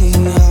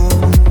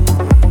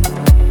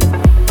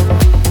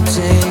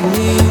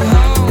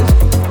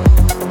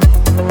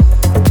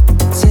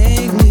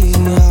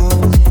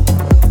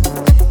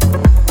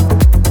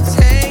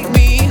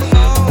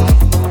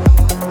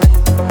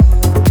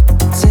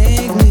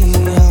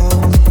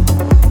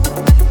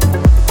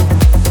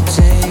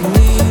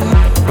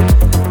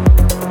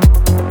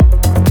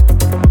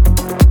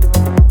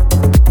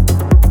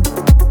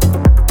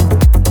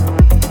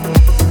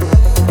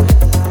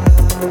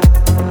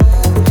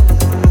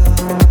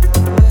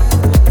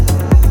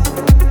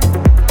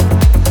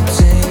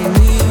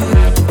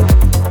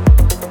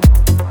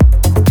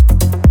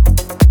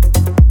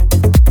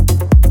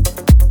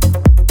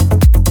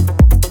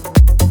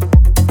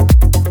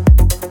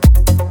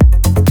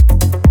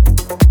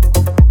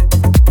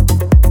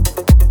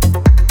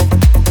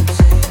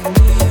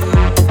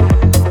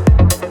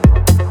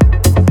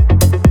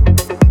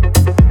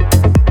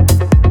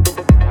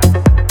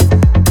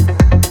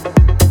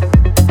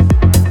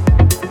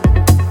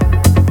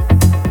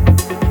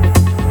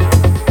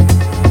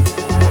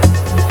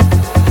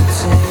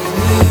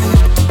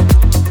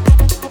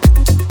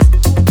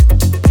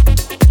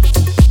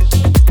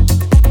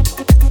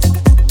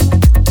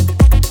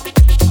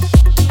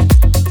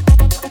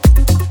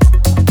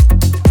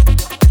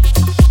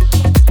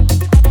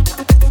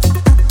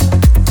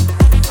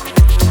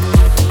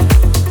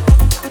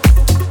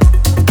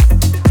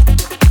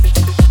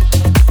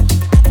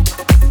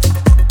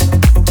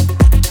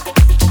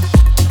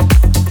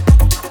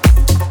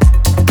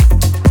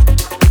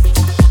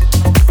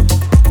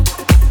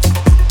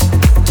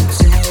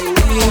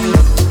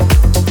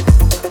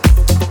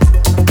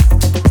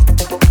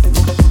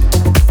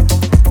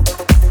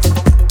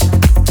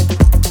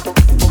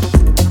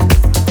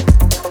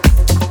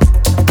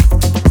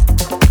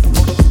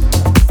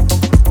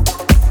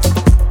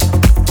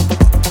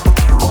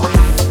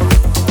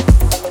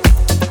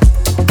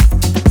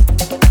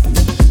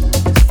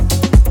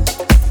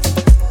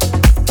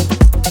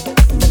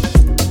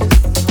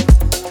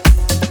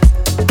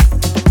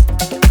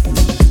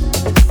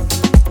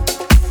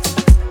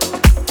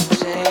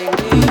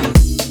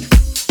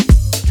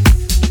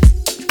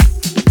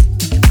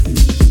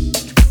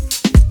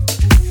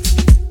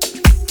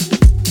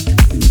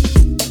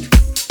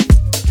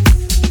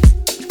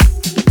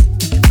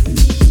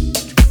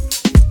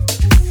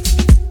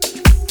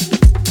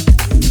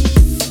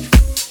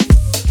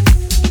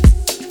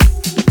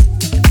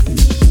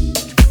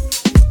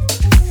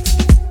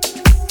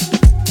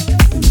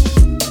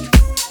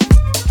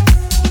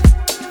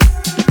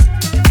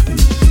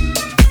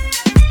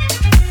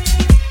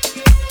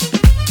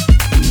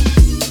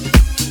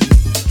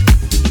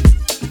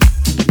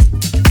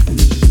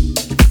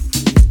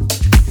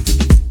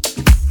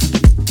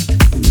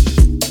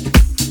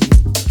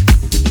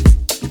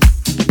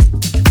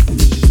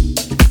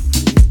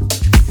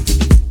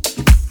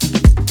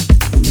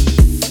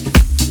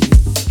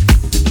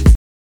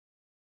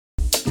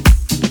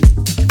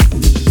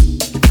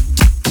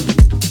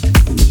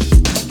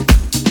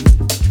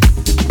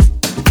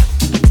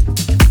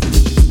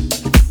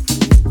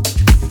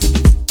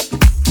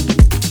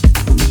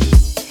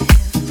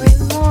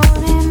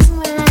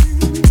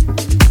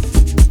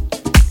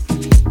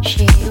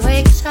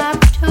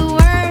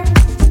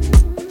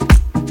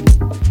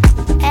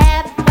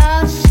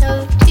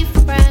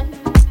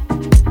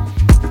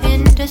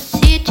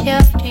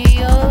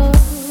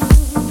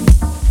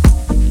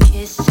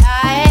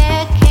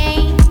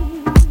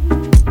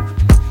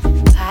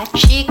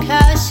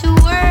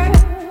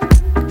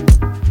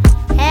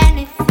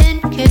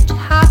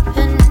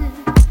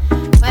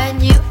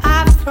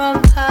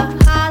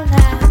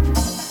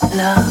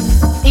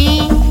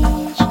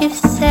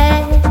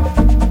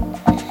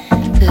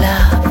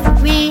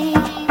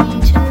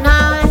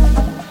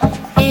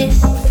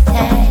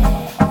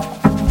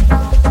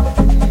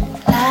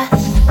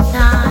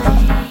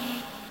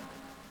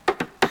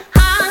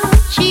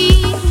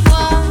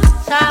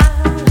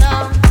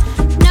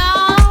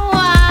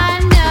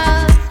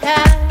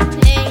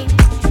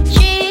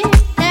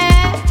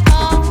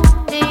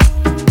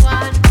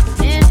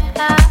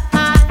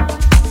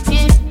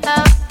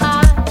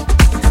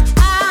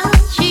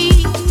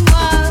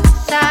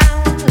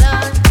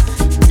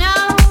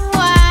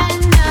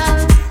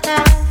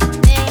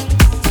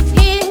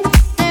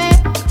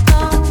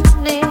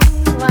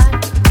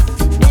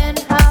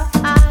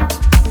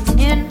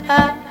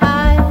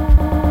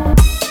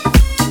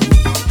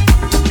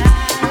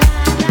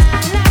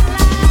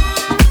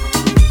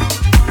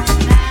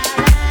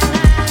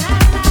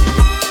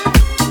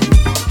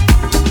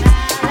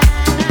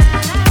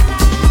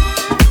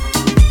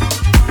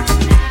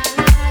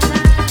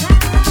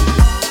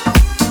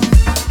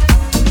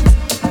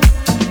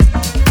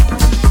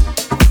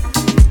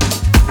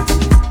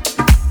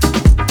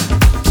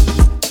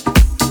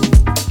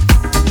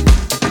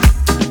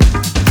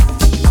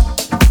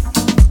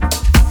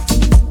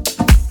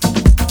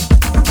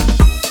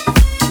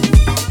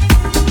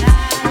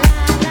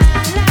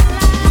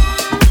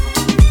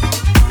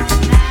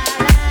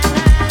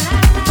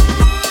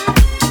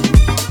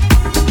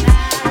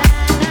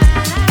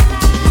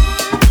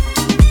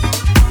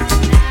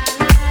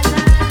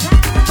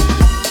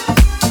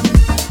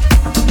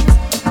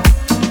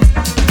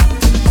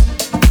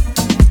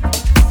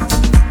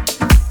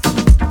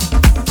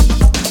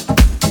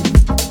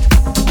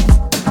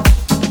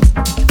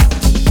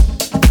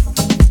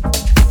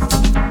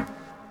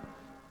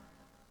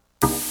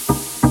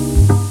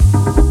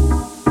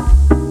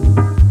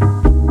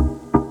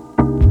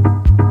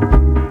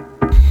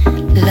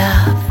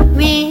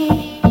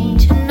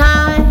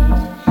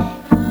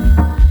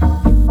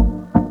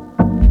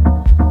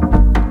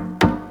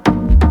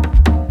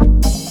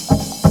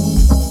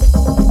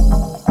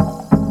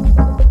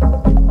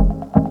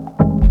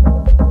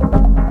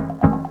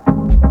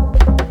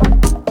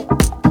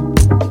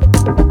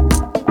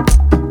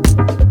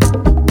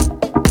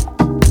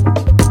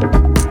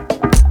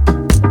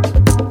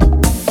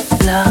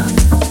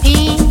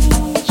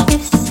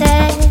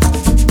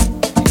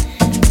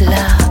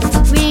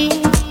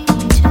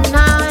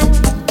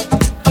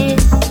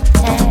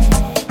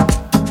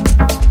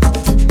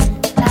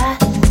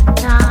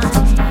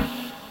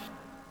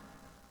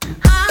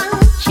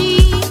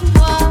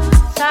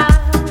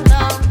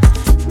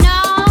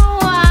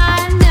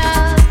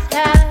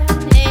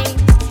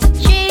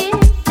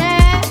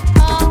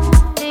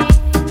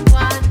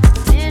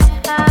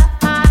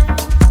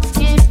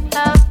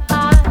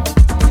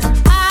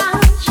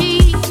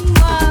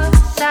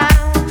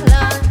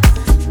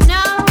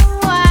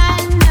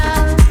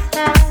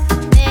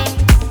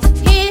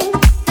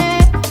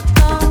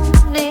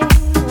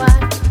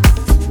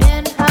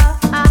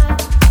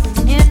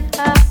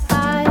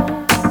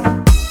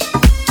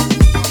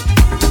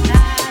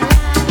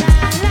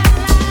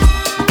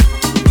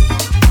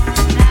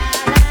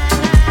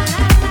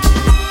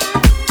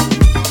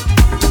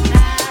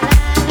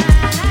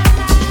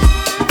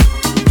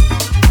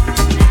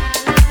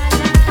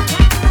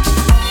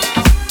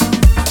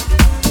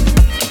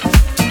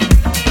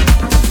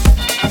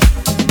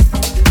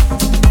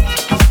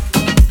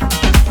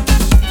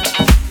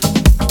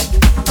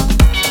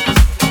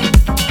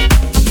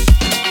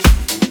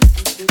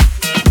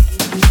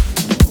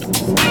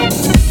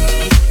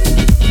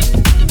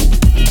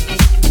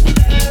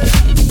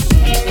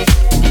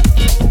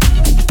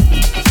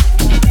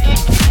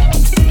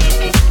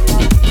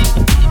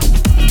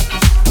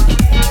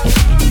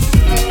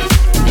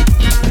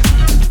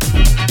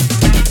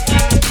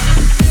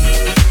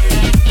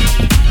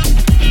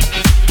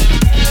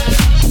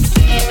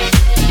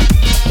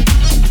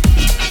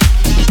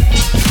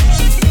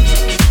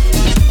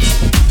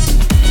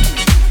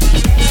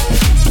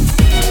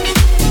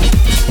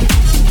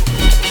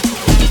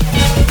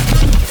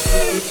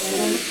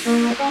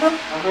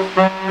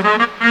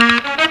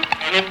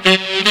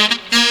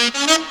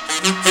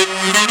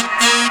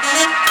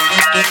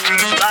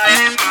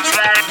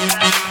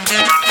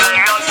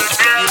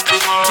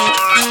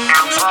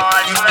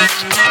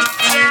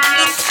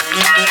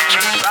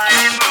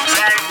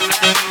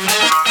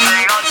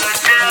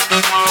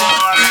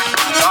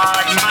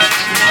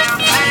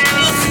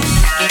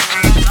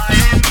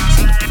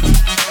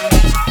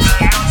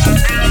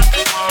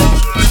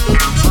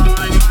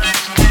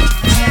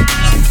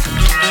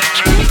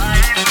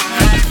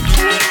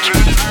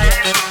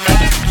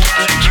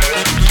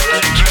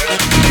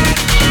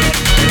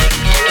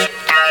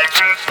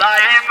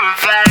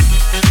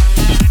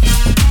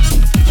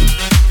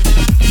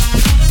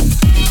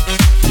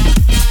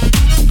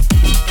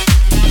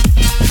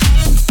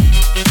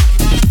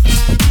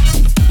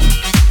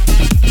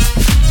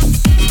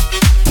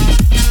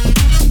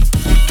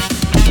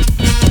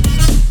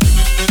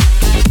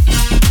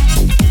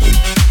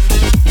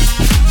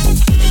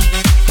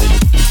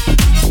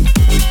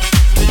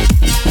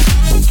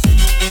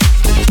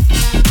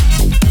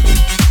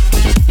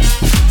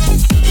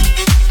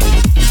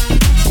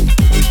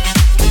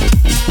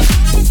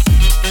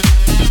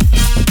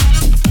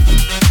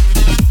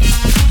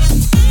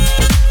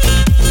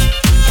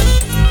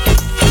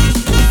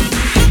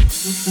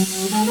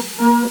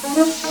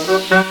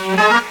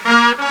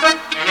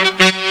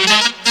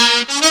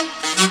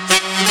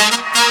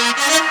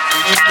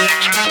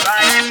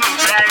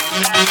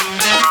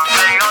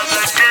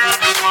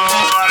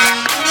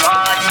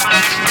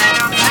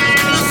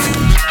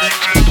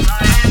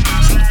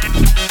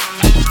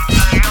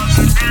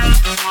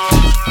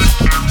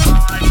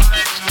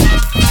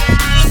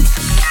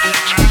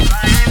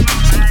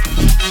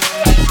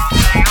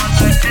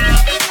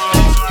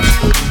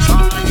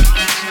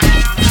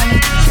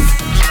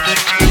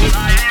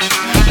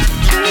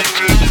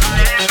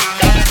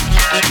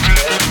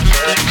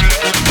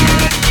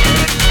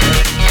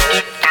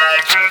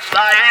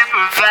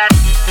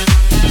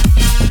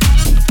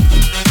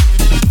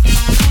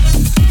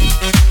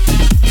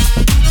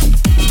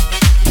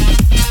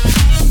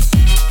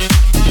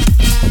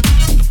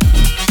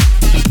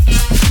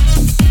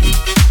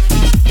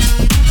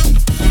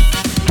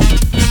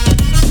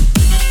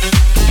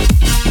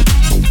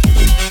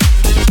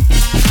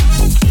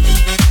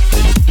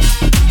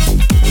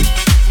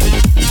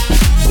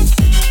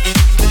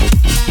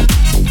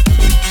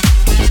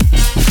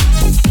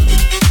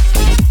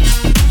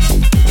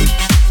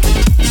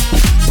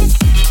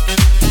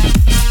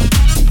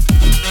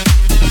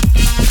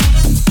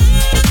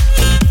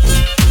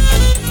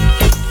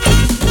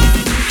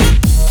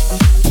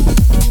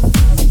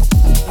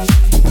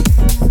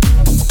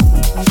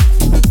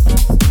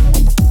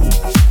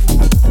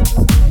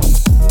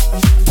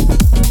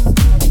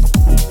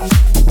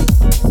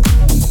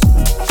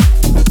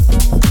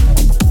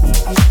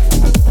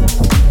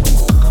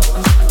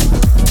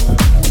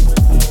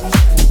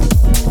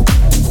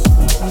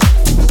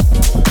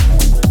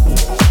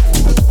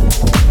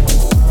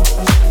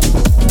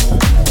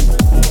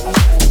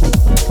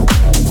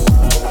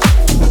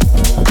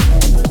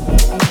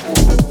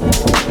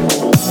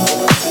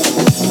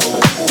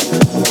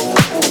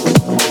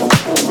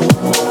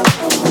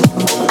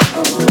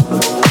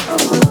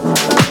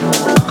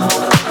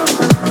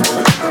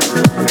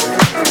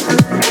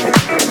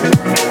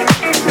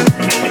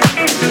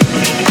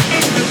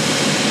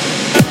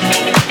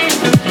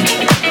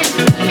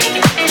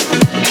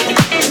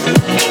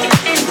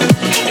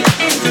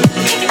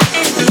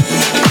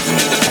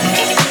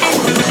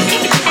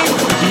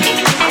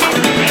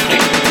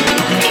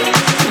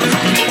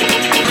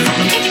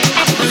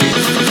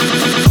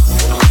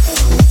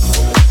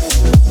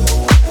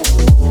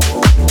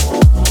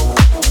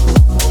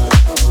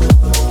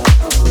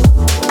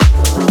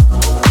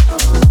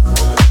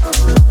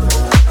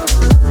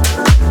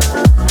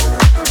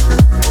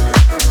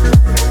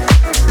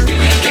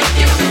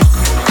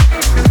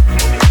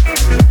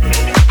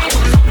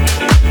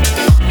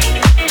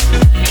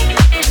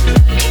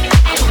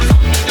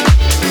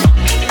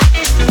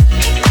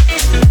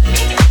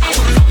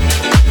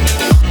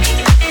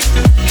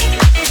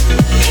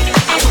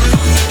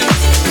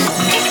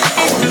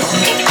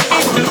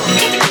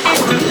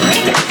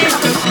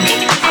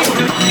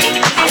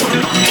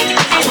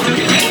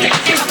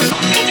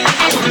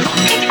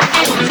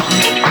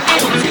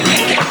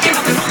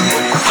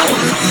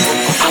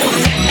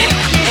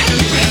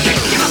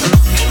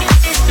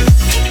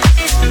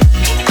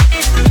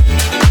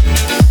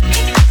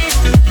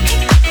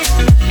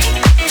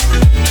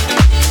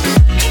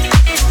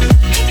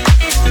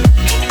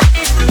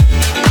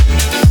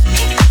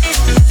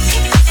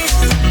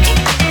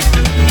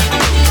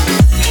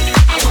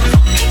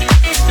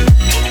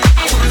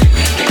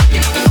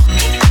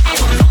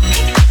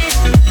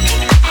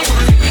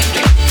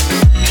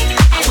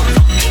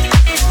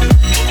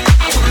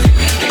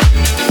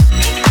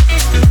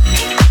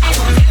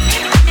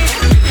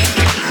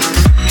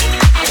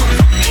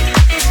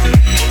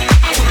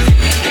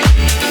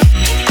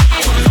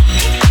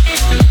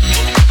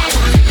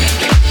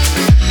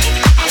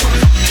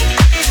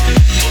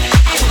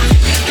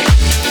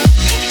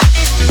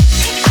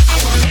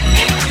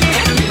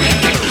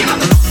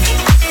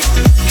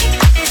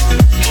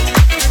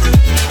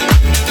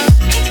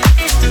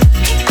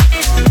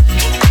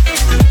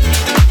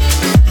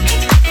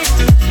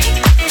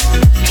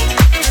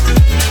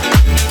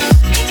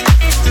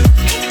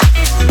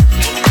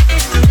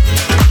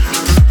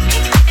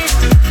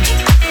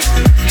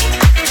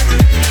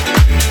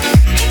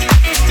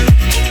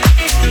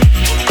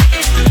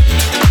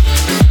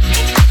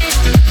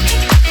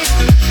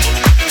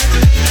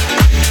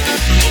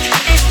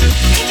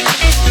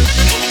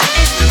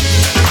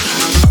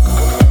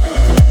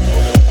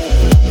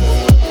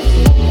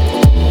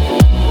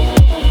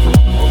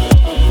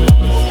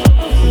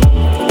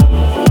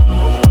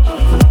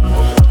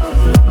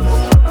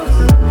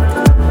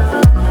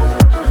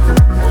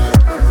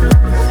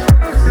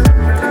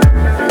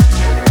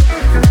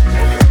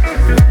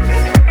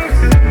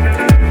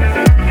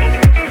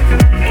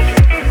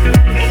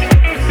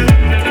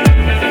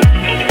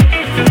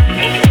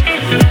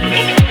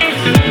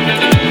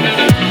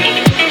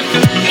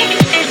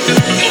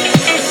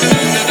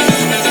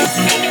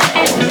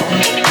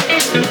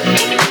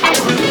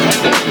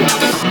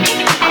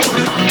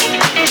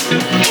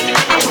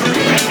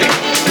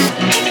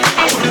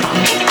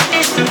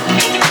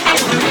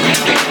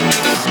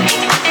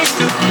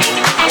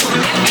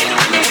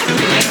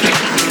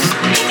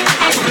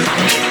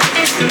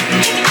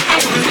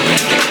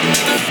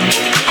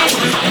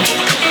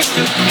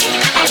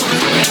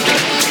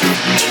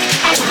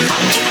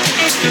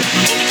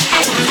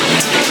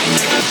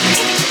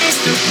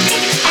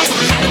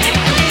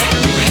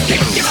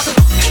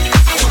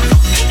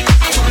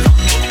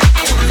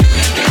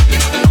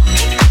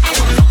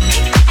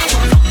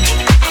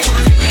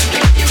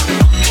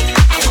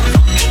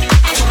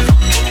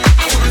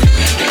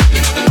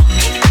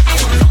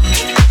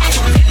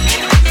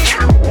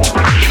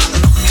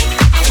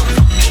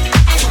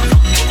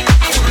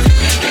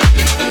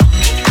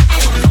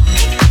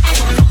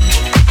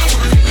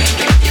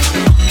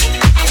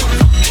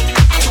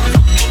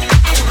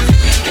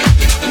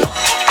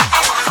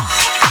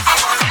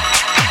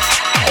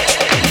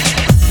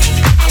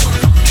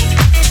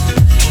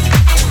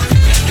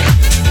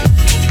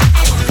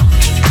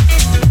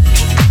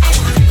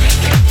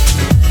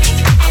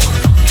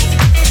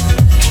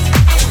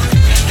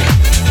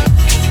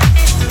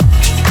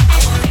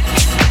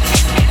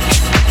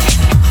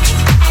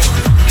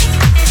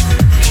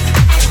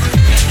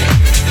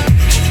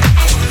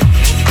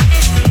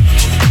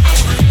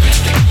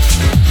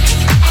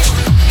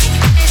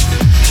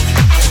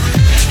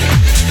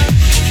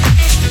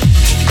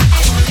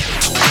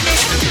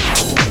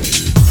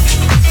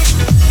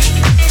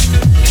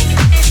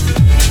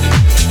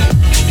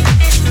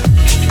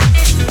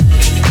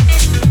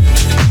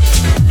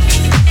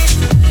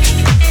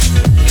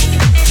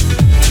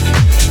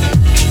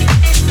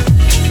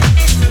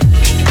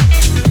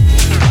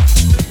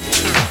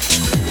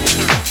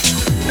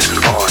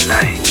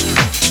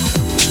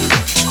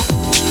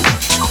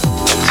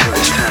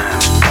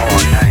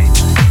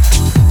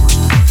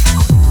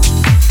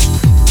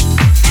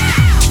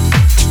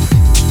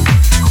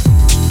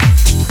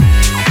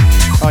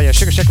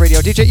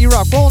Radio. DJ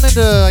E-Rock rolling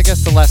into, I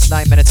guess, the last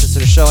 9 minutes into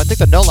the show. I think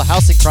the NOLA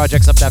Housing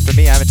Project's up after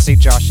me. I haven't seen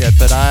Josh yet,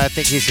 but I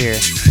think he's here.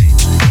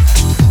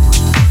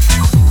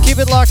 Keep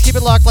it locked, keep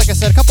it locked. Like I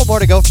said, a couple more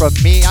to go from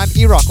me. I'm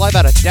E-Rock, live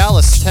out of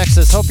Dallas,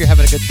 Texas. Hope you're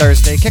having a good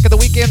Thursday. Kicking the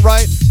weekend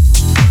right.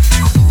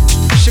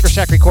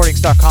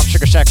 SugarShackRecordings.com,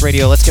 Sugar Shack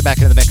Radio. Let's get back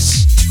into the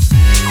mix.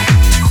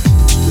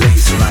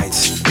 Laser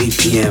lights,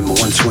 BPM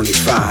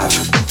 125.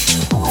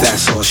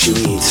 That's all she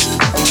needs.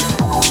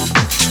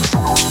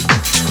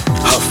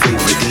 Her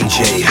favorite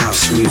DJ,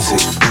 house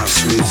music,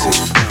 house music,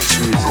 house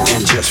music,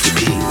 and just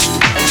repeat.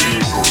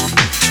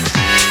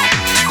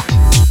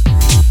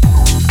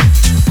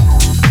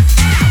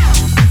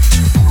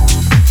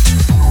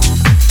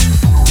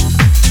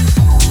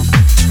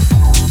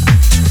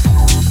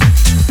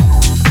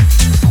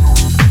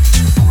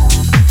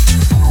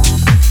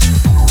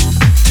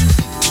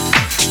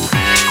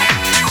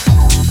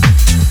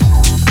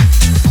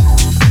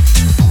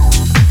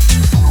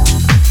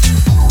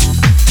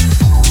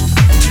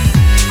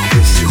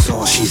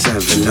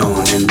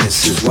 Known, and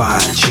this is why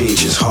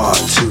change is hard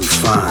to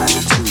find.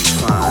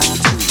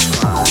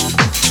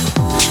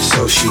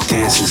 So she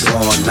dances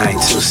all night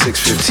till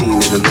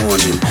 6:15 in the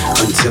morning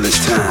until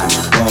it's time.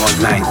 All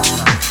night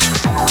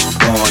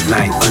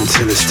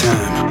until it's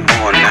time.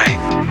 All night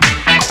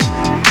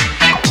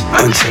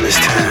until it's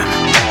time.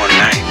 All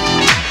night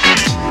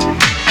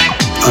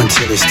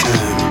until it's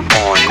time.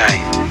 All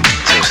night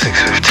till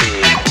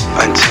 6:15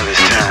 until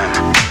it's time.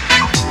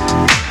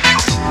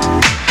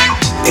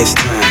 It's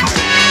time.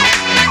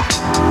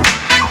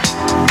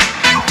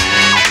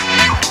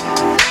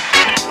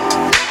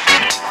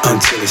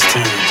 Until it's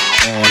time,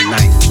 all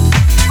night.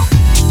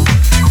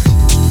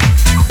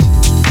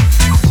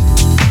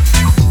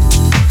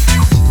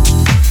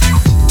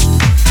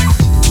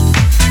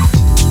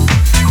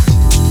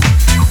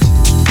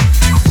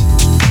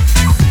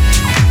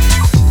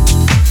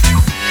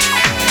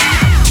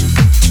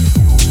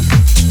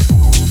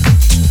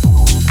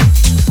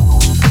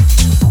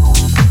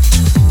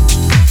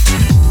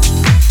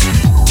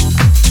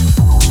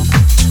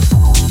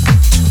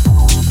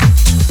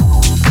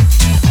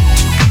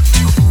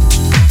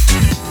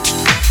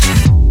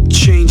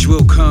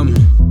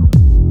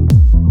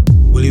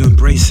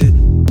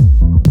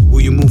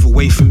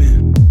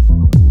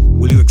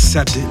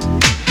 Accept it.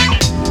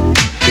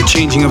 The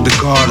changing of the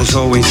guard is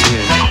always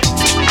here.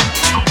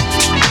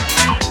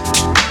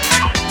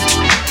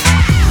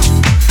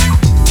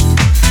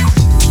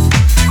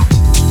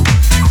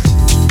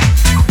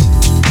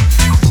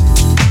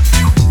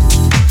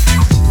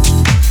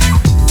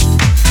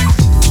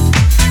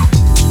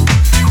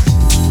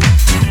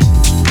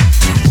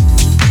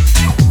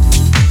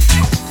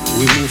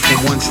 We move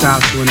from one style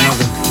to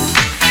another.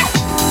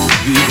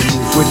 You either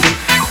move with it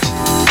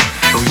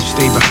or you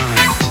stay behind.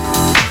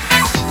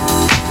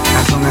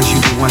 As long as you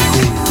do one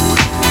thing,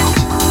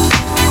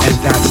 and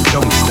that's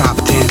don't stop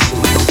dancing.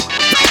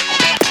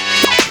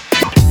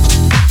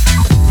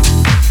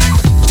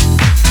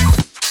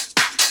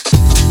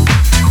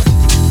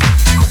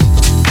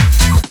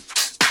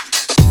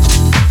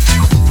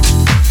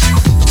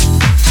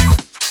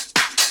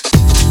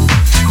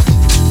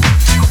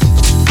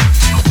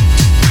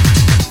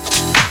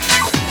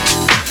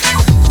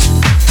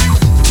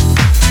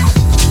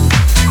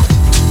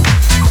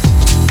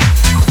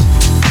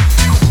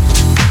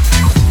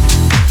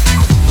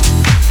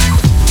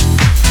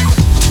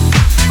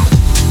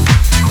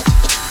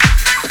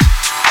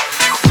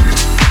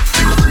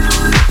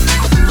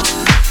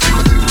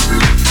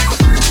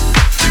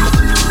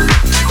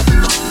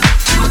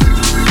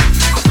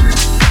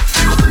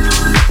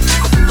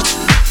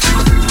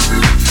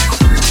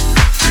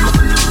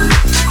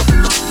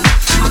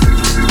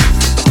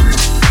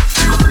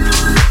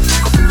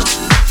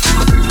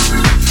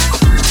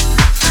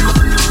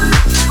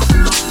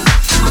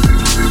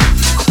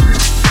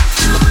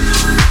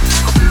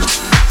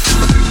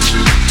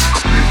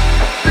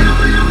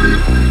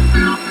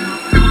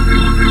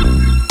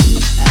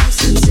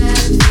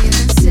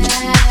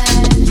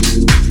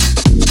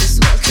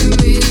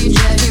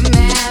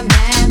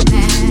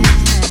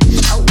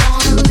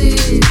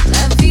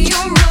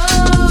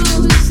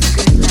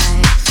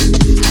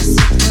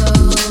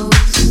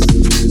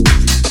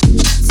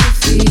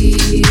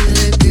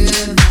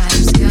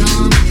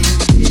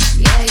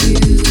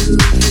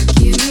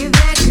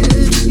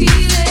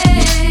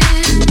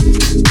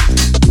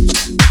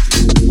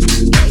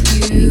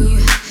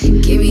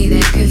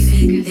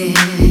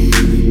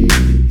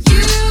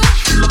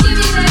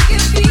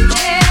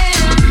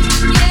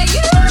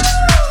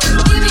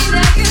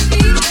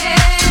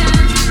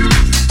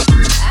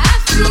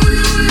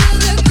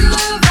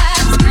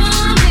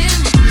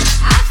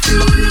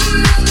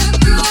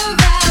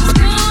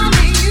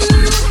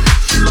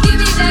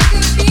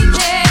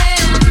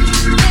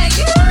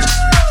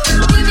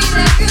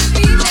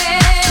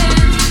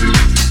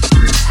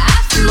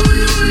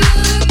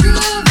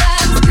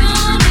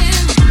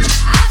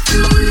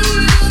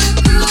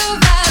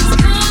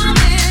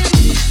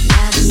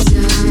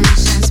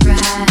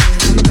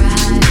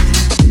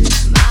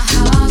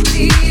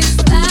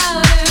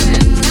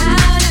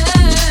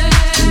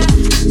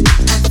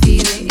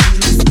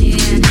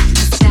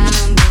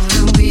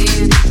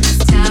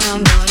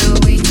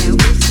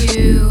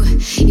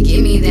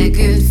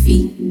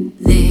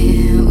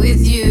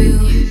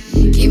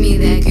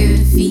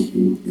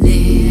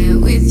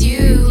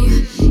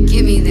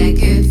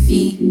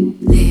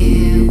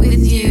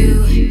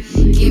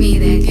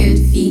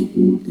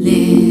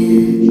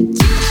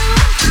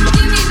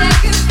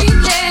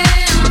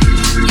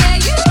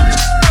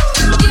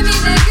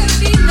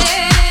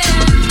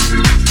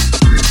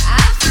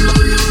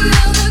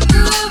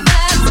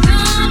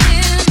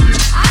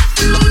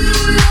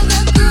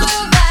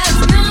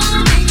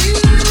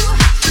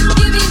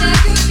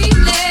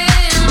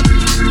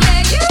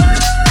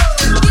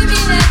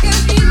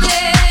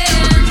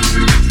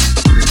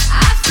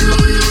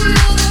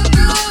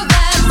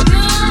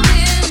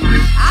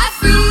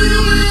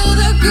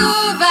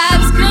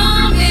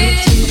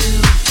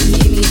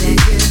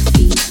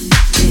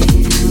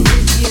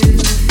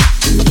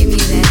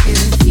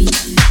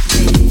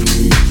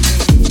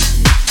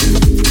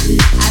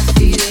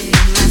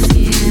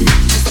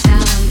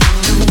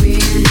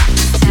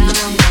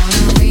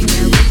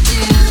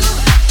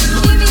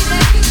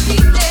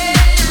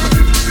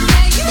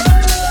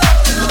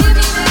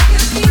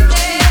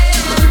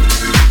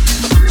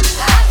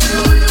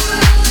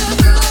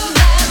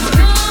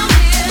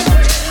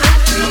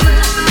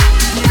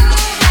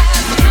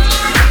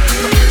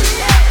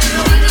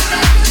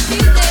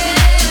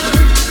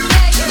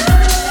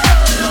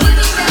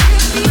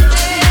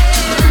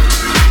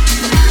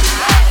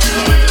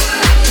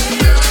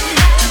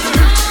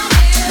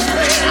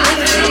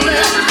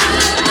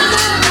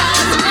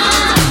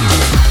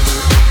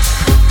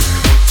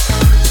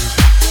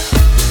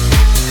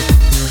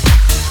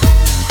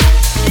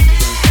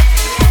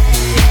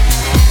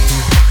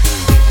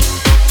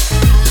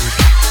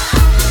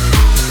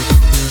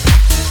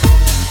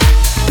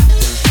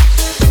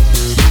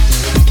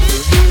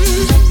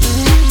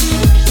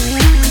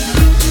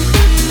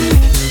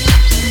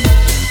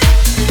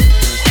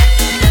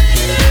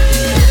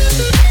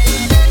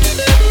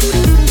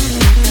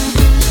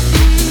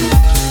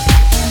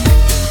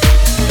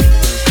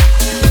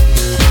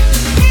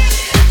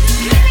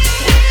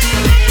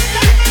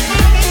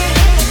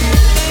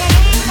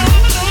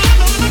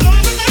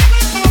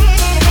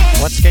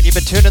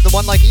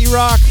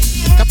 E-Rock.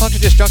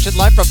 Compunction Disjunction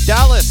live from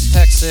Dallas,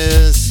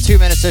 Texas. 2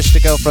 minutes-ish to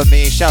go from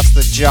me. Shouts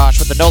to Josh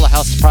with the NOLA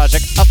House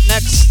Project. Up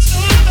next,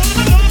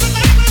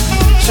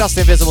 shouts to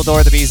the Invisible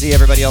Door, the BZ,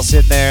 everybody else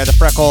in there, the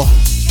Freckle.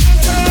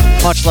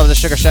 Much love to the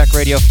Sugar Shack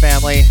Radio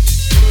family.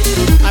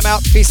 I'm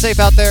out. Be safe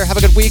out there. Have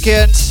a good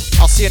weekend.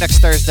 I'll see you next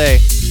Thursday.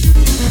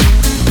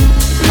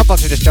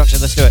 Compunction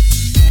Disjunction. Let's do it.